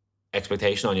of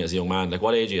expectation on you as a young man? Like,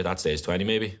 what age are you at that stage? 20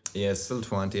 maybe? Yeah, still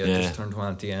 20. I just turned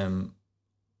 20.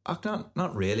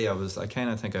 Not really. I kind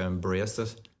of think I embraced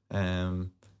it,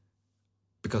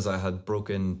 because I had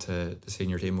broken into the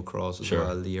senior team with Cross as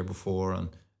well the year before,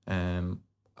 and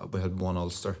we had won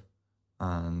Ulster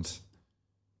and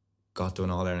got to an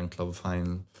All-Ireland club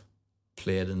final,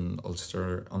 played in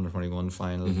Ulster under-21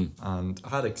 final, and I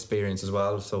had experience as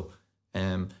well. So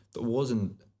it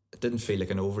didn't feel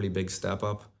like an overly big step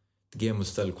up. The game was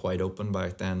still quite open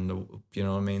back then, you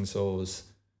know what I mean? So it was,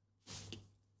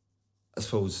 I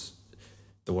suppose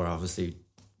there were obviously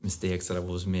mistakes that I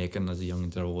was making as a young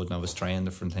Darood, and I was trying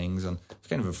different things, and it was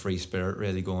kind of a free spirit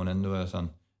really going into it.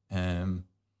 And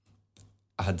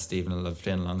I had Stephen, I was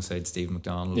playing alongside Steve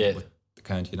McDonald with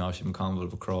County Nosham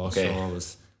Conville across. Okay. So I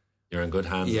was, You're in good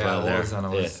hands. yeah, well I there. was, and I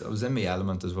was in my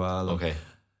element as well. And Okay.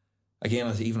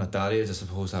 again, even at that age, I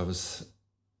suppose I was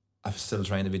still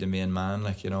trying to be the main man,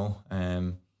 like, you know.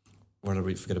 Whether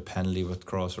we'd get a penalty with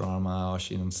Cross or Armagh,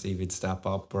 Oisín and Steve would step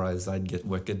up, whereas I'd get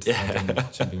wicked. Thinking,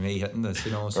 it should be me hitting this,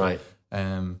 you know. So, Right.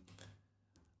 and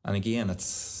again, I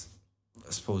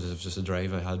suppose it was just a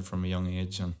drive I had from a young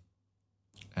age, and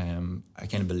I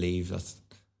kind of believe that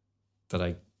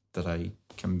I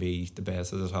can be the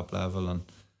best at the top level,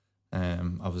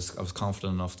 and I was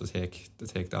confident enough to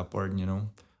take that burden, you know.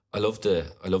 I love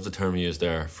the term you used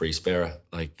there, free spirit,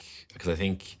 like, because I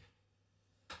think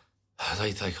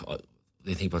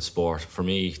they think about sport. For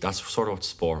me, that's sort of what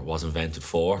sport was invented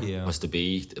for. Yeah. Was to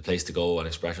be a place to go and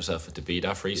express yourself and to be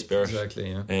that free spirit.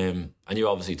 Exactly, yeah. And you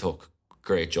obviously took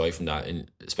great joy from that,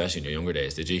 especially in your younger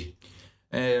days, did you?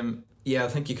 Yeah, I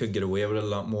think you could get away with it a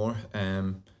lot more.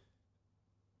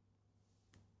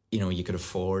 You know, you could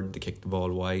afford to kick the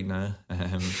ball wide now.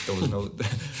 There was no,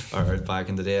 or back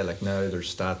in the day, like now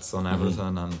there's stats on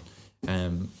everything,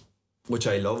 and which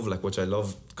I love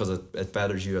because it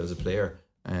betters you as a player.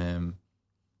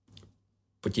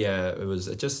 But yeah,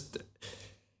 it just,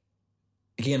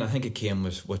 again, I think it came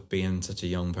with being such a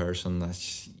young person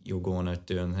that you're going out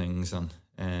doing things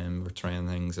and we're trying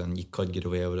things, and you could get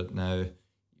away with it now,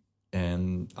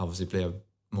 and obviously play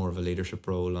more of a leadership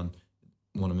role, and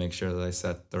want to make sure that I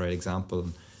set the right example.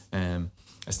 I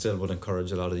still would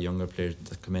encourage a lot of the younger players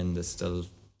that come in to still,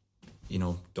 you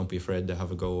know, don't be afraid to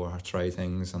have a go or try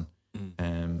things, and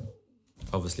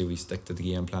obviously we stick to the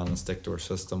game plan and stick to our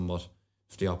system, but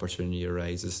if the opportunity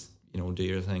arises, you know, do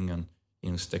your thing and, you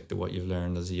know, stick to what you've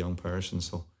learned as a young person.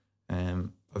 So I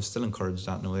would still encourage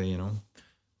that in a way, you know.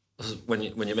 When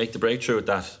you make the breakthrough with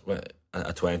that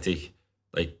at 20,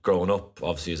 like growing up,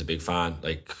 obviously as a big fan,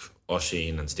 like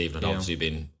Oisín and Stephen had obviously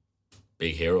been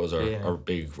big heroes or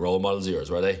big role models of yours,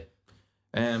 were they?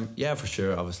 Yeah, for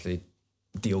sure. Obviously,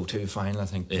 the O2 final, I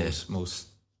think most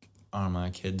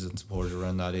Armagh kids and supporters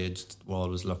around that age were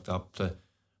always looked up to,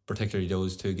 particularly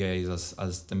those two guys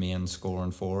as the main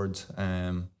scoring forwards.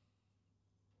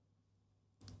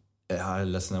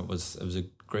 Listen, it was a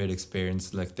great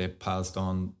experience. Like, they passed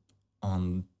on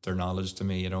their knowledge to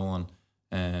me, you know,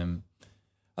 and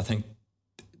I think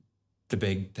the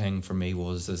big thing for me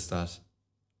was that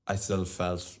I still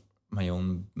felt my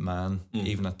own man,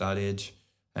 even at that age.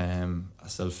 I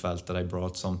still felt that I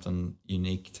brought something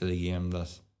unique to the game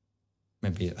that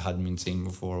maybe it hadn't been seen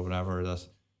before or whatever, that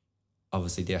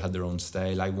obviously they had their own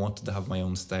style. I wanted to have my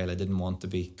own style. I didn't want to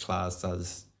be classed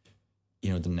as,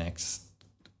 you know, the next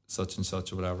such and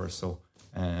such or whatever. So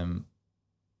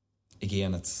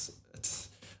again, it's I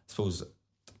suppose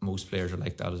most players are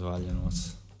like that as well, you know.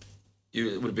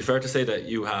 Would it be fair to say that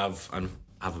you have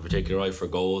a particular eye for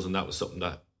goals, and that was something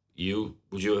that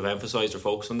would you have emphasised or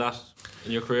focused on that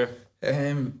in your career?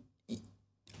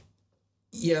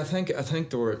 Yeah, I think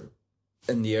there were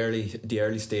in the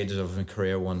early stages of my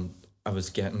career when I was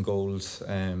getting goals.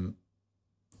 I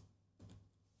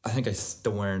think a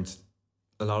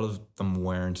lot of them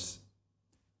weren't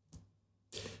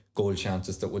goal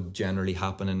chances that would generally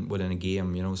happen within a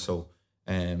game, you know. So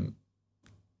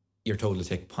you're told to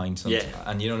take points,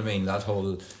 and you know what I mean. That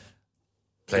whole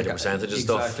play the percentage and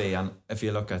stuff. Exactly, and if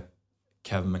you look at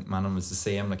Kevin McMahon, it's the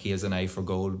same. Like, he has an eye for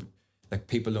goal. Like,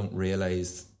 people don't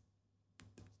realise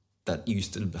that you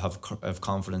still have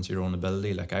confidence in your own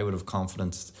ability. Like, I would have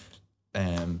confidence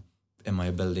in my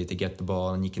ability to get the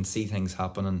ball, and you can see things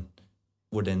happening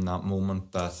within that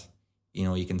moment that, you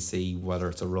know, you can see whether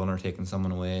it's a runner taking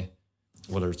someone away,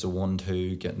 whether it's a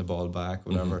 1-2 getting the ball back,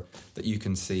 whatever, that you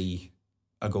can see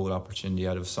a goal opportunity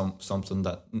out of something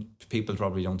that people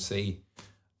probably don't see.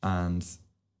 And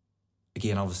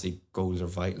again, obviously goals are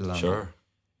vital, and sure,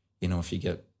 you know, if you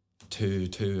get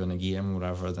 2-2 in a game,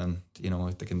 whatever, then, you know,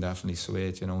 they can definitely sway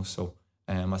it, you know. So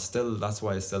that's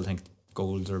why I still think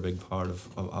goals are a big part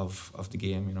of the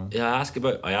game, you know. Yeah, I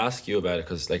ask you about it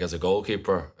because, like, as a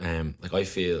goalkeeper, like, I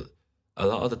feel a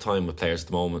lot of the time with players at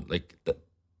the moment, like,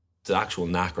 the actual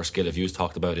knack or skill, if you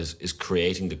talked about, is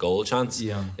creating the goal chance.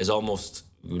 Yeah, is almost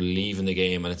leaving the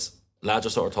game, and it's lads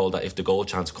are sort of told that if the goal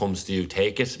chance comes to you,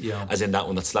 take it. Yeah. As in that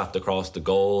one that slapped across the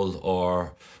goal,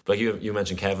 or like you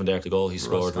mentioned Kevin there, the goal he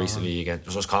scored recently again.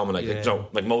 It was common, like, you know,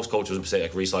 like most coaches would say,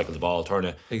 like, recycle the ball, turn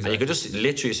it, and you could just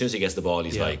literally, as soon as he gets the ball,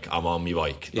 he's like, I'm on my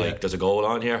bike. Like, there's a goal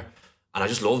on here, and I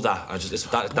just love that. It's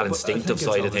that instinctive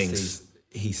side of things.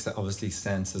 He obviously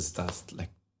senses that, like,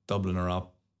 Dublin are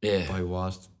up by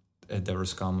what the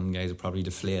Roscommon guys are probably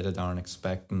deflated, aren't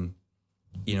expecting.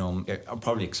 You know, I'm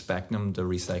probably expecting him to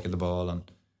recycle the ball,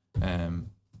 and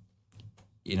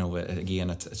you know, again,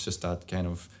 it's just that kind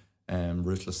of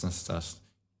ruthlessness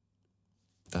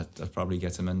that probably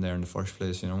gets him in there in the first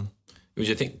place, you know. Do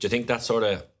you think that sort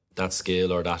of that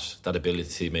skill or that ability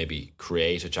to maybe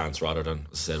create a chance rather than,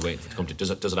 as I said, waiting for it to come to, does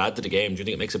it add to the game? Do you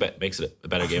think it makes it a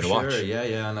better game to watch? Sure,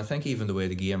 yeah, and I think even the way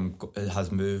the game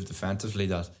has moved defensively,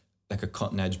 that like a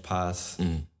cutting edge pass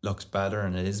looks better,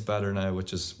 and it is better now,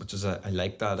 which is I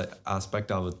like that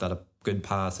aspect of it, that a good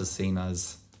pass is seen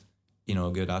as, you know,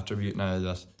 a good attribute now.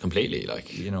 That completely,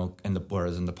 like, you know,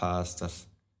 whereas in the past, that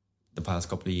the past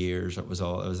couple of years it was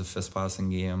a fist passing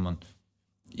game, and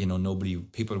you know,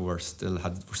 people were still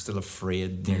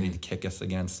afraid nearly to kick us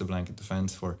against the blanket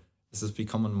defence. Where this is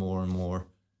becoming more and more.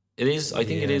 It is. I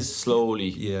think it is slowly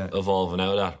evolving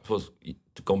out of that. I suppose,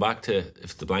 going back to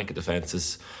if the blanket defence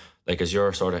is, like, as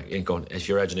you're sort of if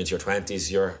you're edging into your 20s,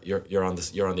 you're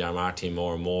on the Armagh team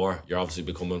more and more. You're obviously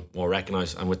becoming more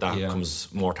recognised, and with that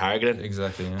comes more targeting.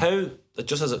 Exactly. Yeah. How,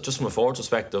 just from a forward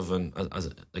perspective, and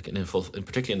as like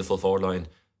particularly in the full forward line,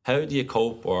 how do you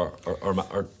cope or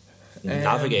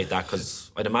navigate that? Because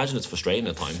I'd imagine it's frustrating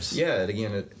at times. Yeah,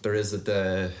 again, there's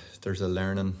a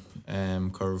learning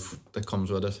curve that comes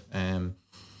with it. I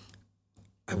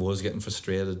was getting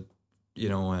frustrated, you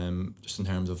know, just in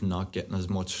terms of not getting as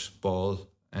much ball.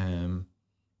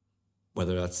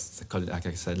 Whether that's, like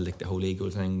I said, like the whole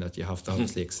ego thing, that you have to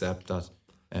obviously accept that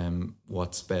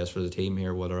what's best for the team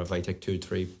here. Whether if I take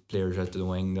 2-3 players out to the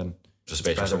wing, then just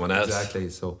space for someone else. Exactly.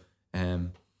 So it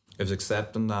was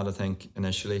accepting that, I think,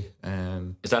 initially.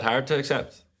 Is that hard to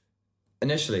accept?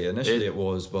 Initially it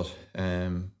was, but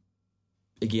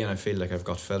again, I feel like I've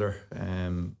got fitter.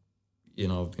 You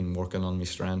know, I've been working on my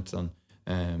strength and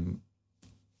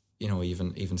you know,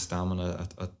 even stamina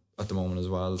at the moment as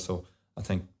well. So I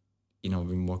think, you know, I've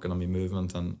been working on my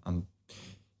movement and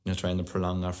you know, trying to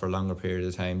prolong that for a longer period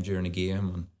of time during a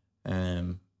game.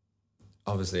 And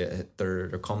obviously there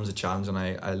comes a challenge, and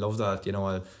I love that. You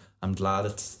know, I'm glad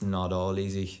it's not all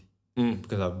easy,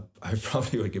 because I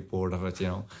probably would get bored of it, you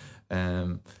know.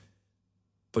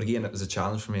 But again, it was a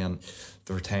challenge for me, and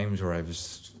there were times where I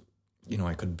was, you know,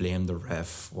 I could blame the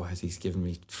ref. Why is he giving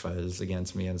me fouls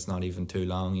against me and it's not even too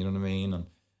long, you know what I mean?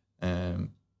 And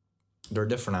there are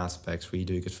different aspects where you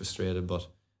do get frustrated, but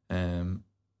again,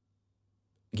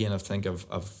 I think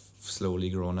I've slowly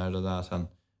grown out of that,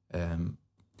 and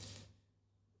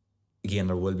again,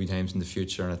 there will be times in the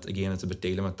future, and it's about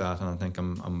dealing with that, and I think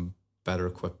I'm better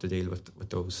equipped to deal with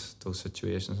those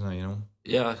situations now, you know.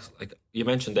 Yeah, like you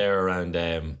mentioned there around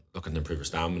looking to improve your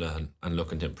stamina and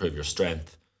looking to improve your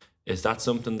strength. Is that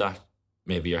something that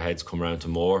maybe your head's come around to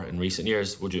more in recent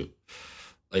years? Would you,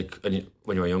 like, when you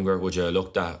were younger, would you have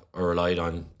looked at or relied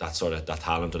on that sort of that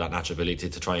talent or that natural ability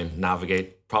to try and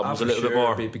navigate problems a little bit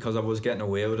more? Because I was getting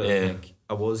away with it. Yeah. I think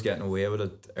I was getting away with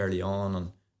it early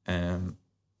on, and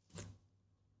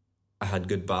I had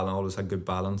good balance. Always had good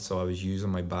balance, so I was using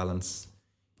my balance.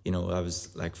 You know, I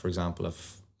was like, for example,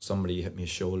 if somebody hit me a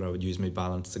shoulder, I would use my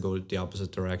balance to go the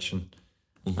opposite direction.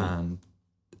 And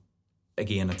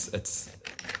again, it's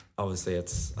obviously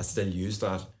I still use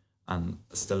that, and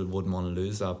I still wouldn't want to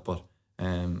lose that. But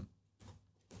again,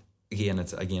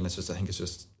 it's just, I think it's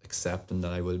just accepting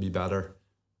that I will be better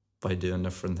by doing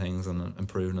different things and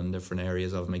improving in different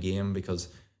areas of my game, because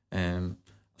I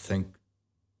think,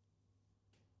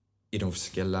 you know,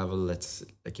 skill level, it's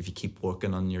like if you keep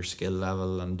working on your skill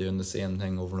level and doing the same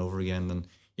thing over and over again, then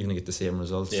you're going to get the same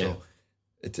results. Yeah. So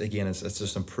it's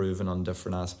just improving on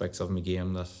different aspects of my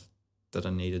game that I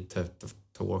needed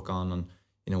to work on, and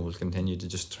you know, we'll continue to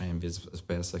just try and be as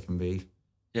best I can be.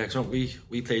 Yeah, because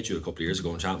we played you a couple of years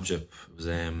ago in Championship. It was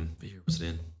what year was it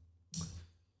in? It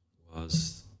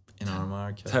was in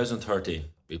Armagh, 2013.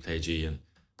 We played you, and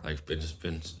like been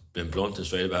blunt and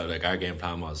straight about it. Like, our game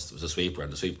plan was a sweeper,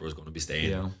 and the sweeper was going to be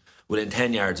staying within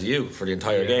 10 yards of you for the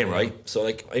entire game, right? So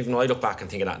like, even though I look back and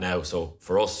think of that now, so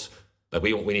for us, like,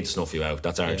 we need to snuff you out.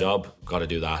 That's our job. Got to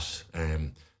do that.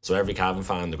 So every Cavan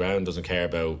fan on the ground doesn't care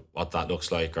about what that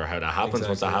looks like or how that happens. Exactly.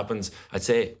 Once that happens, I'd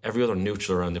say every other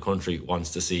neutral around the country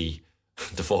wants to see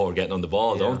the forward getting on the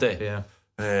ball, don't they? Yeah.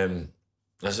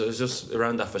 So it's just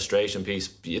around that frustration piece.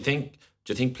 Do you think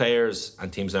players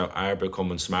and teams now are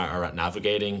becoming smarter at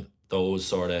navigating those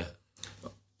sort of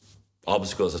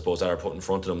obstacles, I suppose, that are put in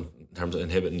front of them in terms of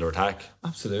inhibiting their attack?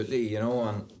 Absolutely, you know,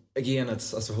 and again, I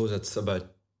suppose it's about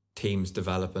teams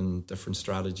developing different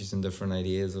strategies and different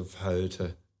ideas of how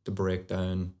to break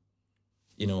down,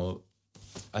 you know,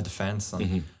 a defence.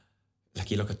 And like,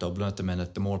 you look at Dublin at the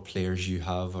minute, the more players you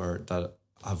have or that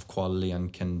have quality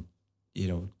and can, you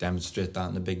know, demonstrate that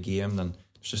in a big game, then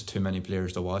there's just too many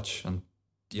players to watch, and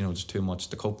you know, there's too much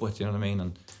to cope with, you know what I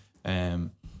mean?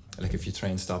 And like if you try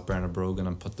and stop Bernard Brogan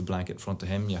and put the blanket in front of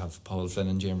him, you have Paul Flynn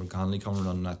and James Connolly coming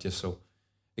running at you. So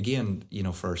again, you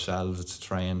know, for ourselves, it's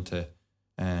trying to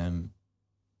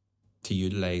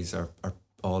utilise our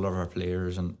all of our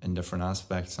players in different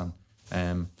aspects,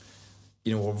 and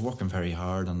you know, we're working very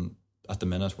hard, and at the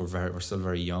minute we're still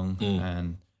very young,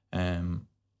 and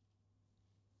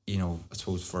you know, I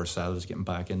suppose for ourselves getting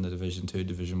back into Division 2,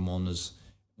 Division 1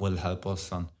 will help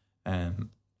us, and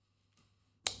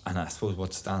I suppose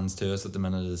what stands to us at the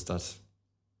minute is that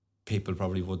people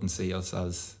probably wouldn't see us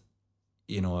as,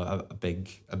 you know, a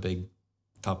big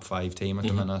top 5 team at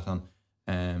the minute,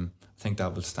 and I think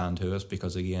that will stand to us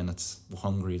because again, it's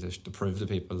hungry to prove to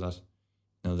people that,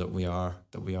 you know, that we are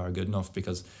good enough,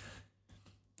 because,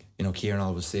 you know, Kieran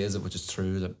always says it, which is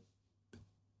true, that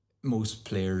most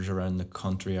players around the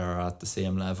country are at the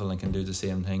same level and can do the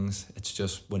same things. It's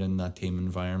just within that team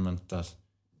environment that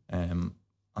and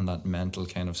that mental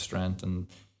kind of strength, and,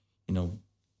 you know,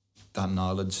 that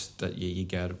knowledge that you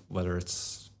get, whether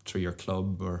it's through your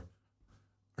club or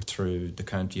through the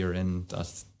county you're in,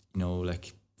 that, you know,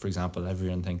 like, for example,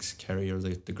 everyone thinks Kerry are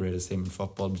the greatest team in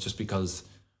football, but just because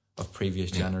of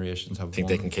previous generations have think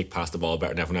won. They can kick past the ball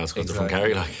better than everyone else because they're from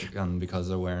Kerry, like, and because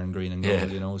they're wearing green and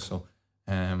gold, you know. So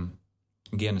again,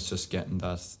 it's just getting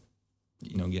that,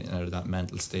 you know, getting out of that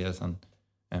mental state and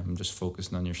just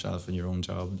focusing on yourself and your own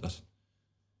job. That,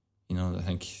 you know, I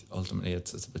think ultimately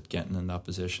it's about getting in that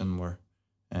position where,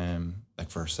 like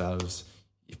for ourselves,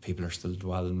 if people are still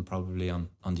dwelling probably on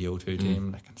the O2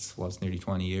 team, like it was nearly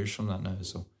 20 years from that now.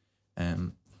 So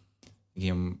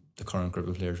again, the current group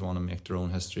of players want to make their own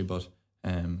history, but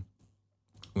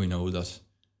we know that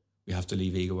we have to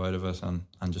leave ego out of it and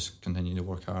just continue to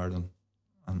work hard and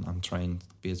try and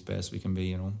be as best we can be,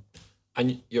 you know.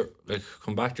 And you're like,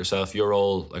 come back to yourself. You're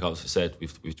all, like I said,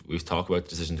 we've talked about the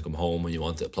decision to come home when you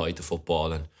want to apply to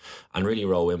football and really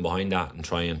row in behind that and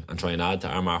try and add to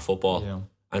Armagh football. Yeah.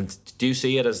 And do you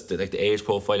see it as the age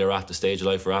profile you're at, the stage of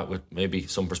life you're at, with maybe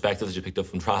some perspective that you picked up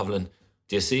from travelling?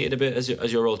 Do you see it a bit as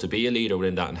your role to be a leader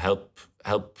within that and help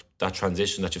that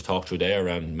transition that you've talked through there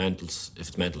around if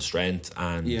it's mental strength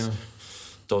and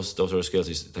those are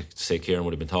skills, like say Kieran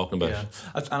would have been talking about? Yeah,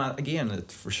 and again,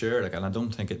 for sure, like, and I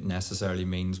don't think it necessarily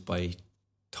means by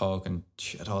talking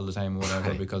shit all the time or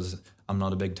whatever, because I'm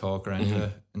not a big talker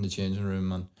in the changing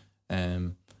room,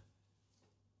 and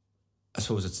I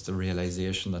suppose it's the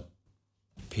realisation that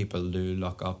people do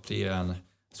look up to you, and I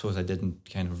suppose I didn't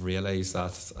kind of realise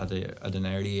that at an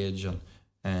early age,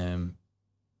 and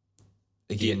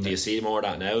again, do you see more of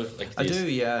that now? Like, I do,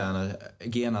 yeah,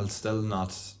 and I'll still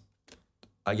not,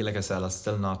 like I said, I'll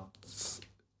still not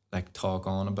like talk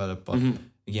on about it, but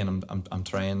again, I'm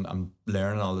trying, I'm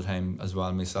learning all the time as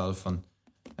well myself, and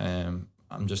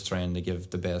I'm just trying to give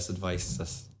the best advice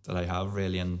that I have,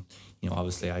 really, and, you know,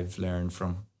 obviously I've learned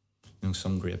from, you know,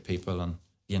 some great people, and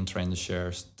again, trying to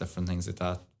share different things like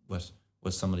that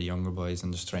with some of the younger boys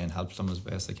and just try and help them as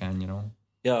best I can, you know.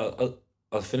 Yeah,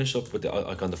 I'll finish up with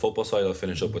on the football side. I'll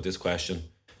finish up with this question.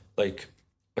 Like,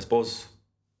 I suppose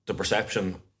the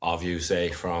perception of you, say,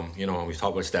 from, you know, we've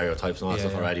talked about stereotypes and all that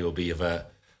stuff already, will be of a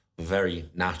very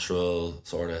natural,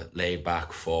 sort of laid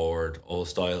back, forward, old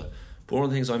style. But one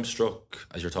of the things I'm struck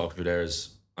as you're talking to there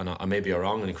is, and I may be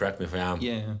wrong, and correct me if I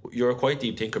am, you're a quite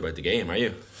deep thinker about the game, are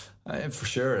you? For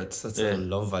sure, it's I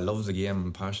love the game.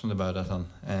 I'm passionate about it,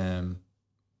 and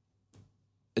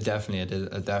I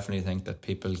definitely think that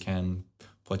people can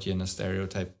put you in a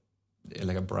stereotype,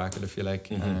 like a bracket, if you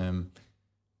like.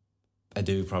 I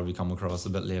do probably come across a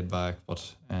bit laid back,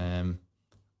 but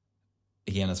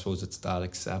again, I suppose it's that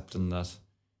accepting that,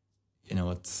 you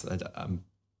know, I'm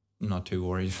not too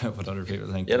worried about what other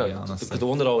people think, to be honest. Because the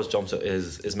one that always jumps out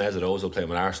is Mesut Ozil playing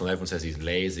with Arsenal. Everyone says he's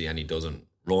lazy and he doesn't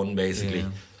run, basically. Yeah.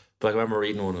 But I remember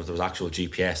reading one where there was actual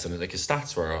GPS, and like his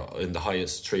stats were in the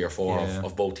highest 3 or 4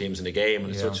 of both teams in the game,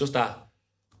 and so it's just that.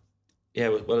 Yeah,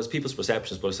 well, it's people's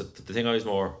perceptions, but it's the thing I was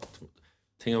more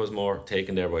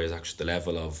taken there by is actually the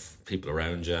level of people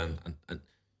around you, and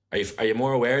are you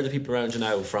more aware of the people around you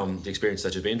now from the experience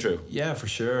that you've been through? Yeah, for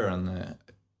sure, and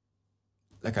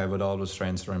like I would always try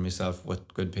and surround myself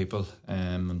with good people,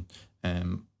 and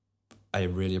I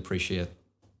really appreciate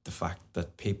the fact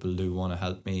that people do want to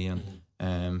help me, and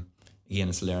again,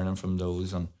 it's learning from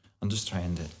those, and I'm just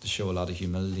trying to show a lot of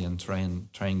humility and try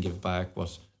and give back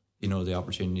what, you know, the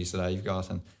opportunities that I've got.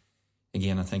 And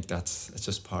again, I think it's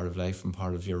just part of life and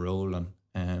part of your role,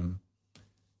 and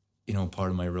you know, part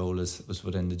of my role was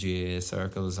within the GAA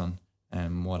circles,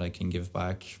 and what I can give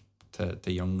back to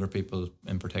the younger people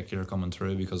in particular coming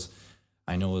through, because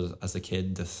I know as a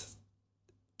kid, this,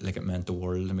 like, it meant the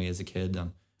world to me as a kid,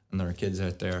 and there are kids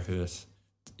out there who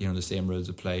the same rules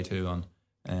apply to.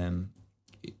 And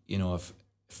if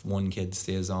one kid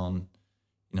stays on,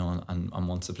 and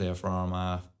wants to play for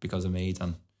Armagh because of me,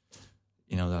 then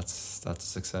that's a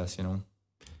success.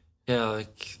 Yeah,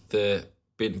 like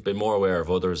been more aware of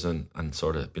others and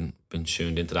sort of been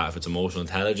tuned into that. If it's emotional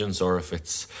intelligence or if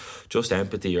it's just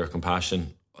empathy or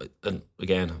compassion. And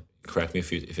again, correct me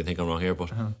if you think I'm wrong here,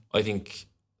 but I think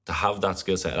to have that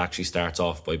skill set, it actually starts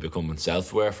off by becoming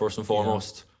self-aware first and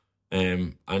foremost.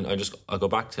 And I'll go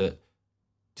back to,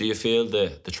 do you feel the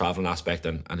travelling aspect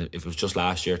and if it was just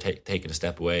last year taking a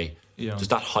step away, does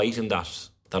that heighten that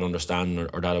understanding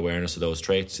or that awareness of those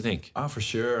traits, do you think? For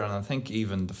sure. And I think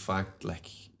even the fact like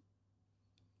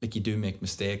you do make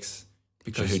mistakes,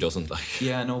 because who doesn't, but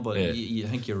you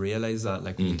think you realise that,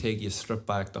 like, when you strip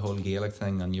back the whole Gaelic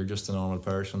thing and you're just a normal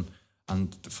person,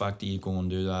 and the fact that you go and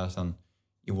do that and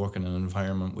you work in an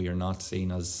environment where you're not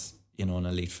seen as an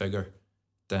elite figure,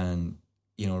 then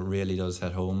it really does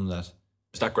hit home that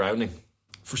it's that grounding.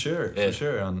 For sure.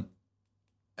 And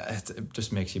it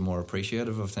just makes you more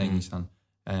appreciative of things.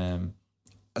 And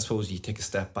I suppose you take a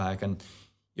step back and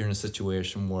you're in a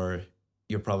situation where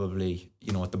you're probably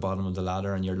at the bottom of the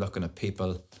ladder and you're looking at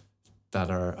people that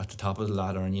are at the top of the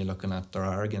ladder and you're looking at their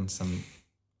arrogance and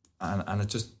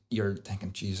it's just, you're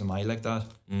thinking, geez, am I like that?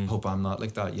 Hope I'm not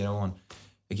like that, and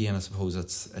again, I suppose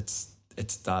it's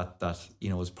that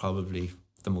is probably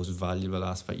the most valuable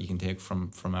aspect you can take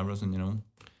from everything.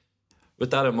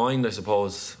 With that in mind, I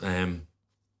suppose,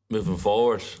 moving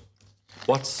forward,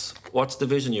 what's the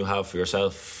vision you have for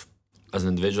yourself as an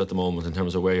individual at the moment in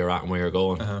terms of where you're at and where you're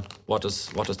going? What does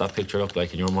that picture look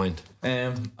like in your mind?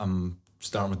 I'm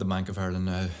starting with the Bank of Ireland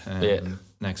now.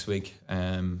 Next week.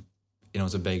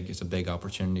 It's a big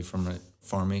opportunity for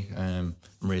me. I'm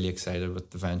really excited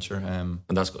with the venture. And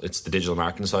it's the digital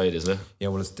marketing side, isn't it? Yeah,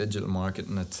 well, it's digital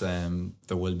marketing. It's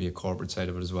there will be a corporate side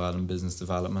of it as well, and business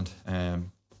development.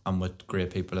 I'm with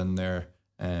great people in there.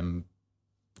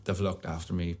 They've looked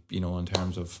after me, in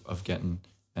terms of getting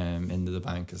into the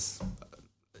bank.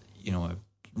 I'm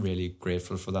really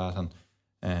grateful for that.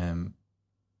 And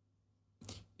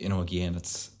again,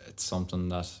 it's something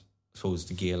that I suppose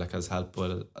the Gaelic has helped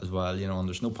with as well, and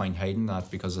there's no point hiding that,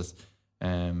 because it's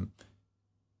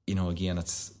again,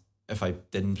 it's, if I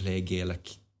didn't play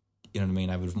Gaelic, I would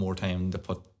have more time to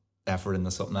put effort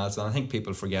into something else. And I think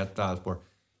people forget that, where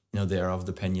they're of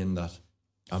the opinion that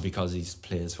because he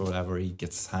plays for whatever, he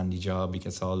gets handy job, he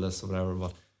gets all this or whatever.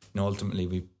 But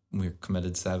ultimately we're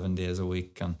committed 7 days a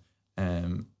week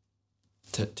and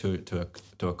to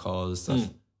a cause that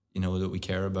that we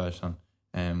care about,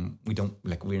 and we don't,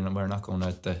 like, we're not going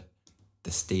out to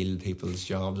steal people's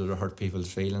jobs or to hurt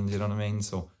people's feelings. You know what I mean?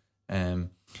 So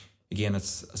again, I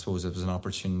suppose it was an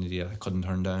opportunity I couldn't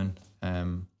turn down.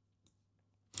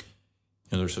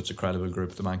 There's such a credible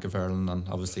group, the Bank of Ireland, and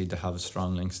obviously they have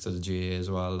strong links to the GAA as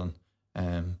well.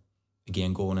 And again,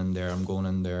 I'm going in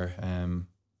there. I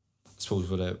suppose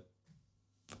with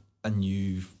a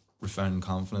new refound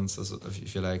confidence,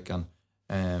 if you like,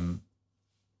 and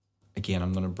again,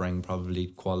 I'm going to bring probably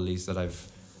qualities that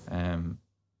I've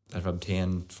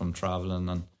obtained from travelling,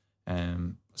 and I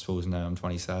suppose now I'm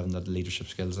 27, that the leadership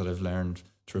skills that I've learned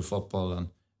through football,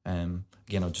 and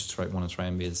again, I just want to try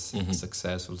and be as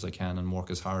successful as I can and work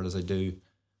as hard as I do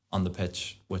on the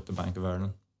pitch with the Bank of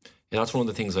Ireland. Yeah, that's one of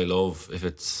the things I love. If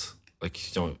it's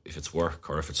if it's work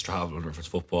or if it's travelling or if it's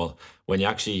football, when you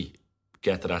actually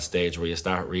get to that stage where you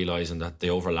start realising that they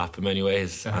overlap in many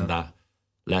ways, and that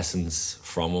lessons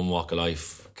from one walk of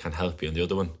life can help you in the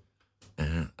other one.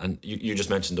 And you just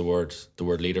mentioned the word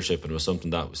leadership, and it was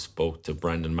something that we spoke to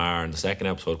Brendan Maher in the second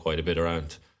episode quite a bit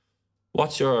around.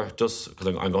 What's your, just because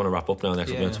I'm going to wrap up now in the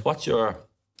next minutes, what's your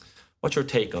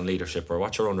take on leadership, or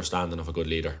what's your understanding of a good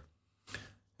leader?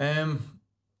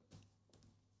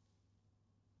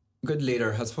 Good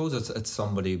leader, I suppose it's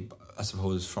somebody, I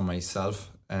suppose, from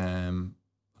myself, and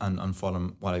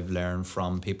from what I've learned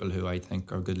from people who I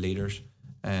think are good leaders.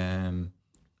 Who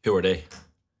are they?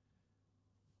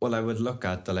 Well, I would look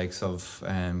at the likes of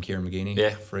Kieran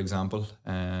McGeeney, for example,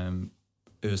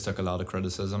 who's took a lot of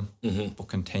criticism, but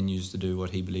continues to do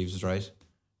what he believes is right.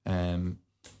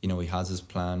 He has his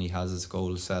plan, he has his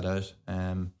goals set out.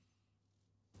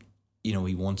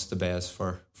 He wants the best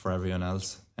for everyone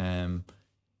else.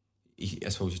 I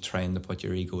suppose you're trying to put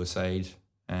your ego aside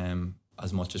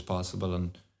as much as possible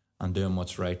and doing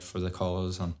what's right for the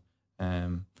cause, and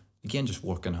again, just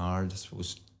working hard. I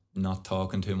suppose not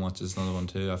talking too much is another one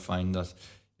too. I find that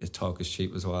talk is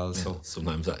cheap as well. So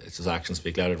sometimes it's just actions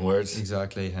speak louder than words.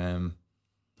 Exactly. And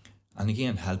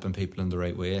again, helping people in the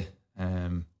right way.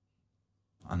 And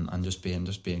and just being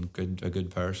a good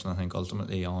person. I think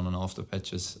ultimately on and off the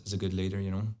pitch is a good leader,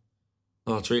 you know.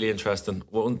 Oh, it's really interesting.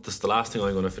 Well, this is the last thing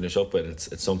I'm going to finish up with.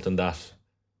 It's something that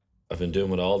I've been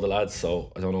doing with all the lads,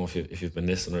 so I don't know if you've been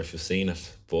listening or if you've seen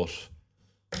it, but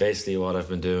basically what I've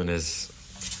been doing is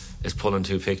pulling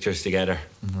two pictures together.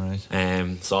 Right.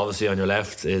 So obviously on your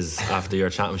left is after your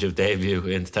championship debut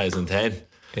in 2010.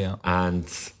 Yeah. And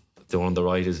the one on the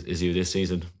right is you this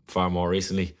season, far more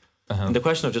recently. And the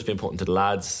question I've just been putting to the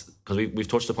lads, because we've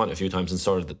touched upon it a few times, and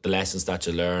sort of the lessons that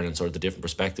you learn and sort of the different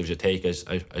perspectives you take as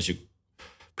you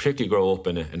particularly grow up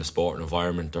in a sporting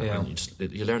environment, and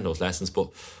you learn those lessons.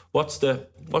 But what's the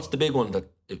big one that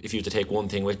if you had to take one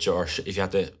thing with you, or if you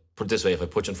had to put it this way, if I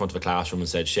put you in front of a classroom and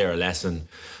said share a lesson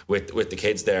with the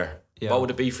kids there, what would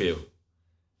it be for you?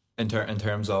 In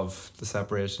terms of the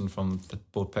separation from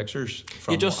both pictures,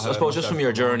 from I suppose just from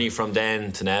your journey from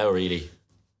then to now, really.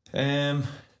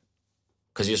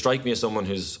 Because you strike me as someone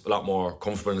who's a lot more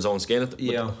comfortable in his own skin.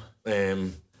 Yeah.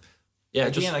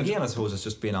 Again, I suppose it's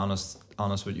just being honest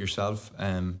with yourself.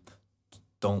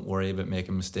 Don't worry about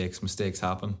making mistakes. Mistakes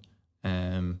happen.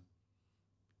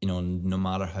 You know, no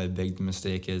matter how big the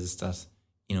mistake is, that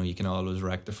you know you can always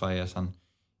rectify it, and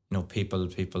you know people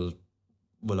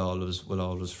will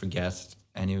always forget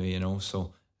anyway. You know,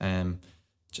 so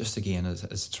just again,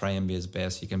 is try and be as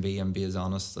best you can be, and be as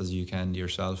honest as you can to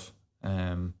yourself.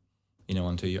 You know,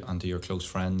 and to your close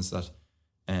friends that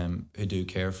who do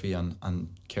care for you and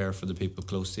care for the people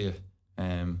close to you.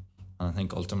 And I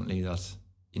think ultimately that,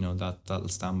 you know, that'll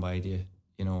stand by you,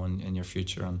 you know, in your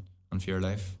future and for your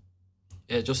life.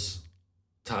 Yeah, just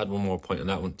to add one more point on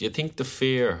that one, do you think the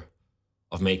fear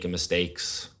of making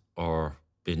mistakes or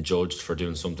being judged for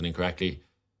doing something incorrectly,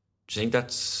 do you think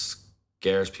that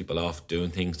scares people off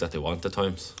doing things that they want at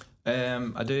times?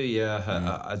 I do,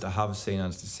 yeah. I have seen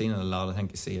it a lot. I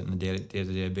think you see it on a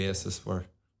day-to-day basis where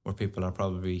people are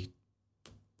probably,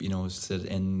 you know, sit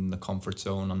in the comfort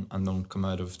zone and don't come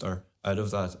out of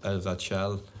that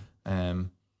shell. And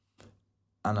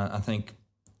I think,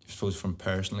 I suppose from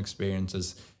personal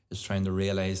experiences, is trying to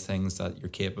realise things that you're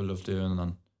capable of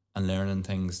doing and learning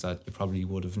things that you probably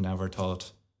would have never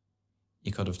thought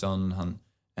you could have done.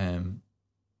 And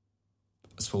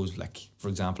I suppose, like, for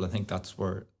example, I think that's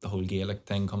where the whole Gaelic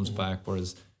thing comes back,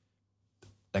 whereas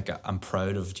like I'm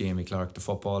proud of Jamie Clarke, the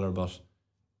footballer, but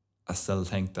I still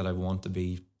think that I want to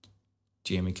be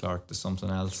Jamie Clarke to something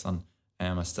else, and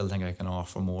I still think I can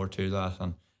offer more to that.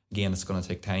 And again, it's going to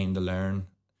take time to learn,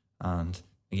 and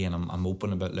again, I'm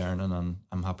open about learning, and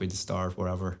I'm happy to start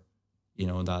wherever, you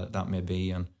know, that may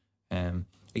be. And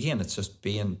again, it's just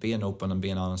being open and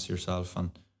being honest to yourself,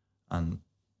 and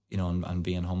you know, and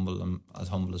being humble, and as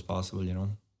humble as possible, you know.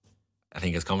 I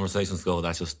think as conversations go,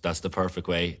 that's the perfect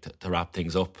way to wrap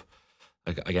things up.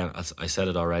 Like, again, as I said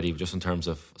it already, just in terms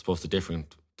of, I suppose, the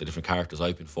different characters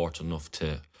I've been fortunate enough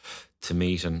to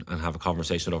meet and have a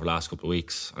conversation over the last couple of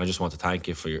weeks. And I just want to thank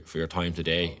you for your time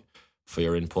today, for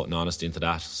your input and honesty into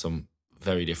that. Some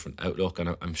very different outlook,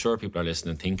 and I'm sure people are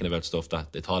listening, thinking about stuff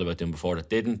that they thought about doing before that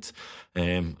didn't.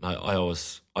 I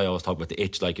always talk about the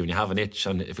itch. Like, when you have an itch,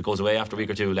 and if it goes away after a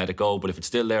week or two, let it go. But if it's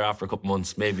still there after a couple of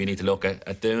months, maybe you need to look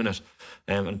at doing it.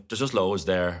 And there's just loads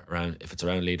there around, if it's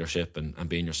around leadership and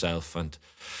being yourself. And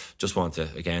just want to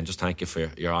again just thank you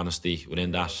for your honesty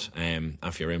within that, and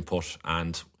for your input.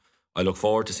 And I look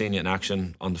forward to seeing you in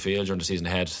action on the field during the season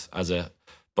ahead. As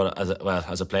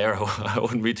a player, I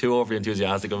wouldn't be too overly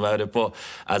enthusiastic about it, but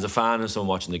as a fan and someone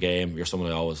watching the game, you're someone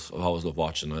I've always loved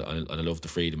watching. I love the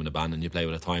freedom and abandon you play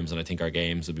with at times, and I think our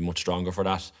games will be much stronger for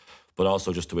that. But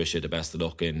also just to wish you the best of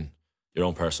luck in your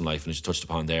own personal life, and as you touched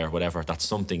upon there, whatever that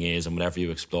something is, and whatever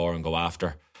you explore and go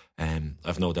after,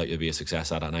 I've no doubt you'll be a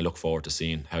success at it, and I look forward to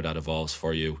seeing how that evolves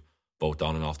for you, both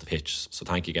on and off the pitch. So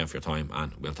thank you again for your time,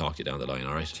 and we'll talk to you down the line.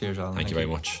 All right. Cheers, Alan. Thank you very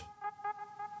much.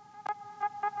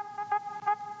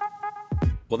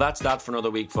 Well, that's that for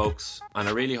another week, folks, and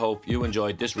I really hope you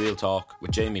enjoyed this Real Talk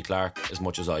with Jamie Clarke as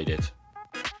much as I did.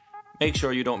 Make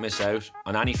sure you don't miss out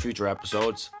on any future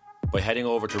episodes by heading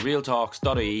over to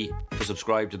realtalks.ie to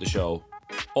subscribe to the show,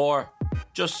 or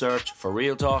just search for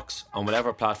Real Talks on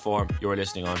whatever platform you are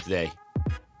listening on today.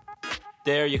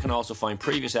 There you can also find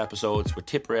previous episodes with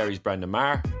Tipperary's Brendan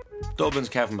Maher, Dublin's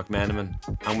Kevin McMenamin,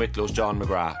 and Wicklow's John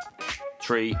McGrath.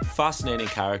 3 fascinating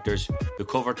characters who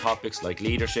cover topics like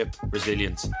leadership,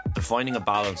 resilience, and finding a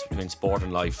balance between sport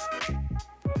and life.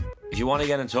 If you want to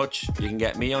get in touch, you can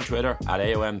get me on Twitter at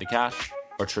AOMTheCat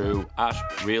or through at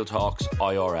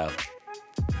RealTalksIRL.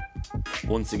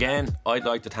 Once again, I'd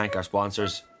like to thank our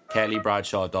sponsors, Kelly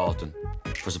Bradshaw Dalton,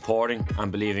 for supporting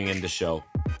and believing in the show.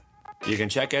 You can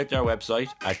check out their website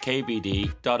at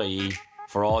kbd.ie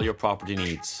for all your property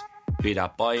needs, be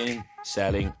that buying,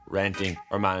 selling, renting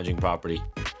or managing property.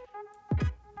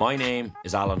 My name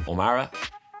is Alan O'Mara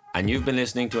and you've been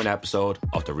listening to an episode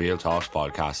of the Real Talks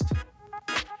podcast.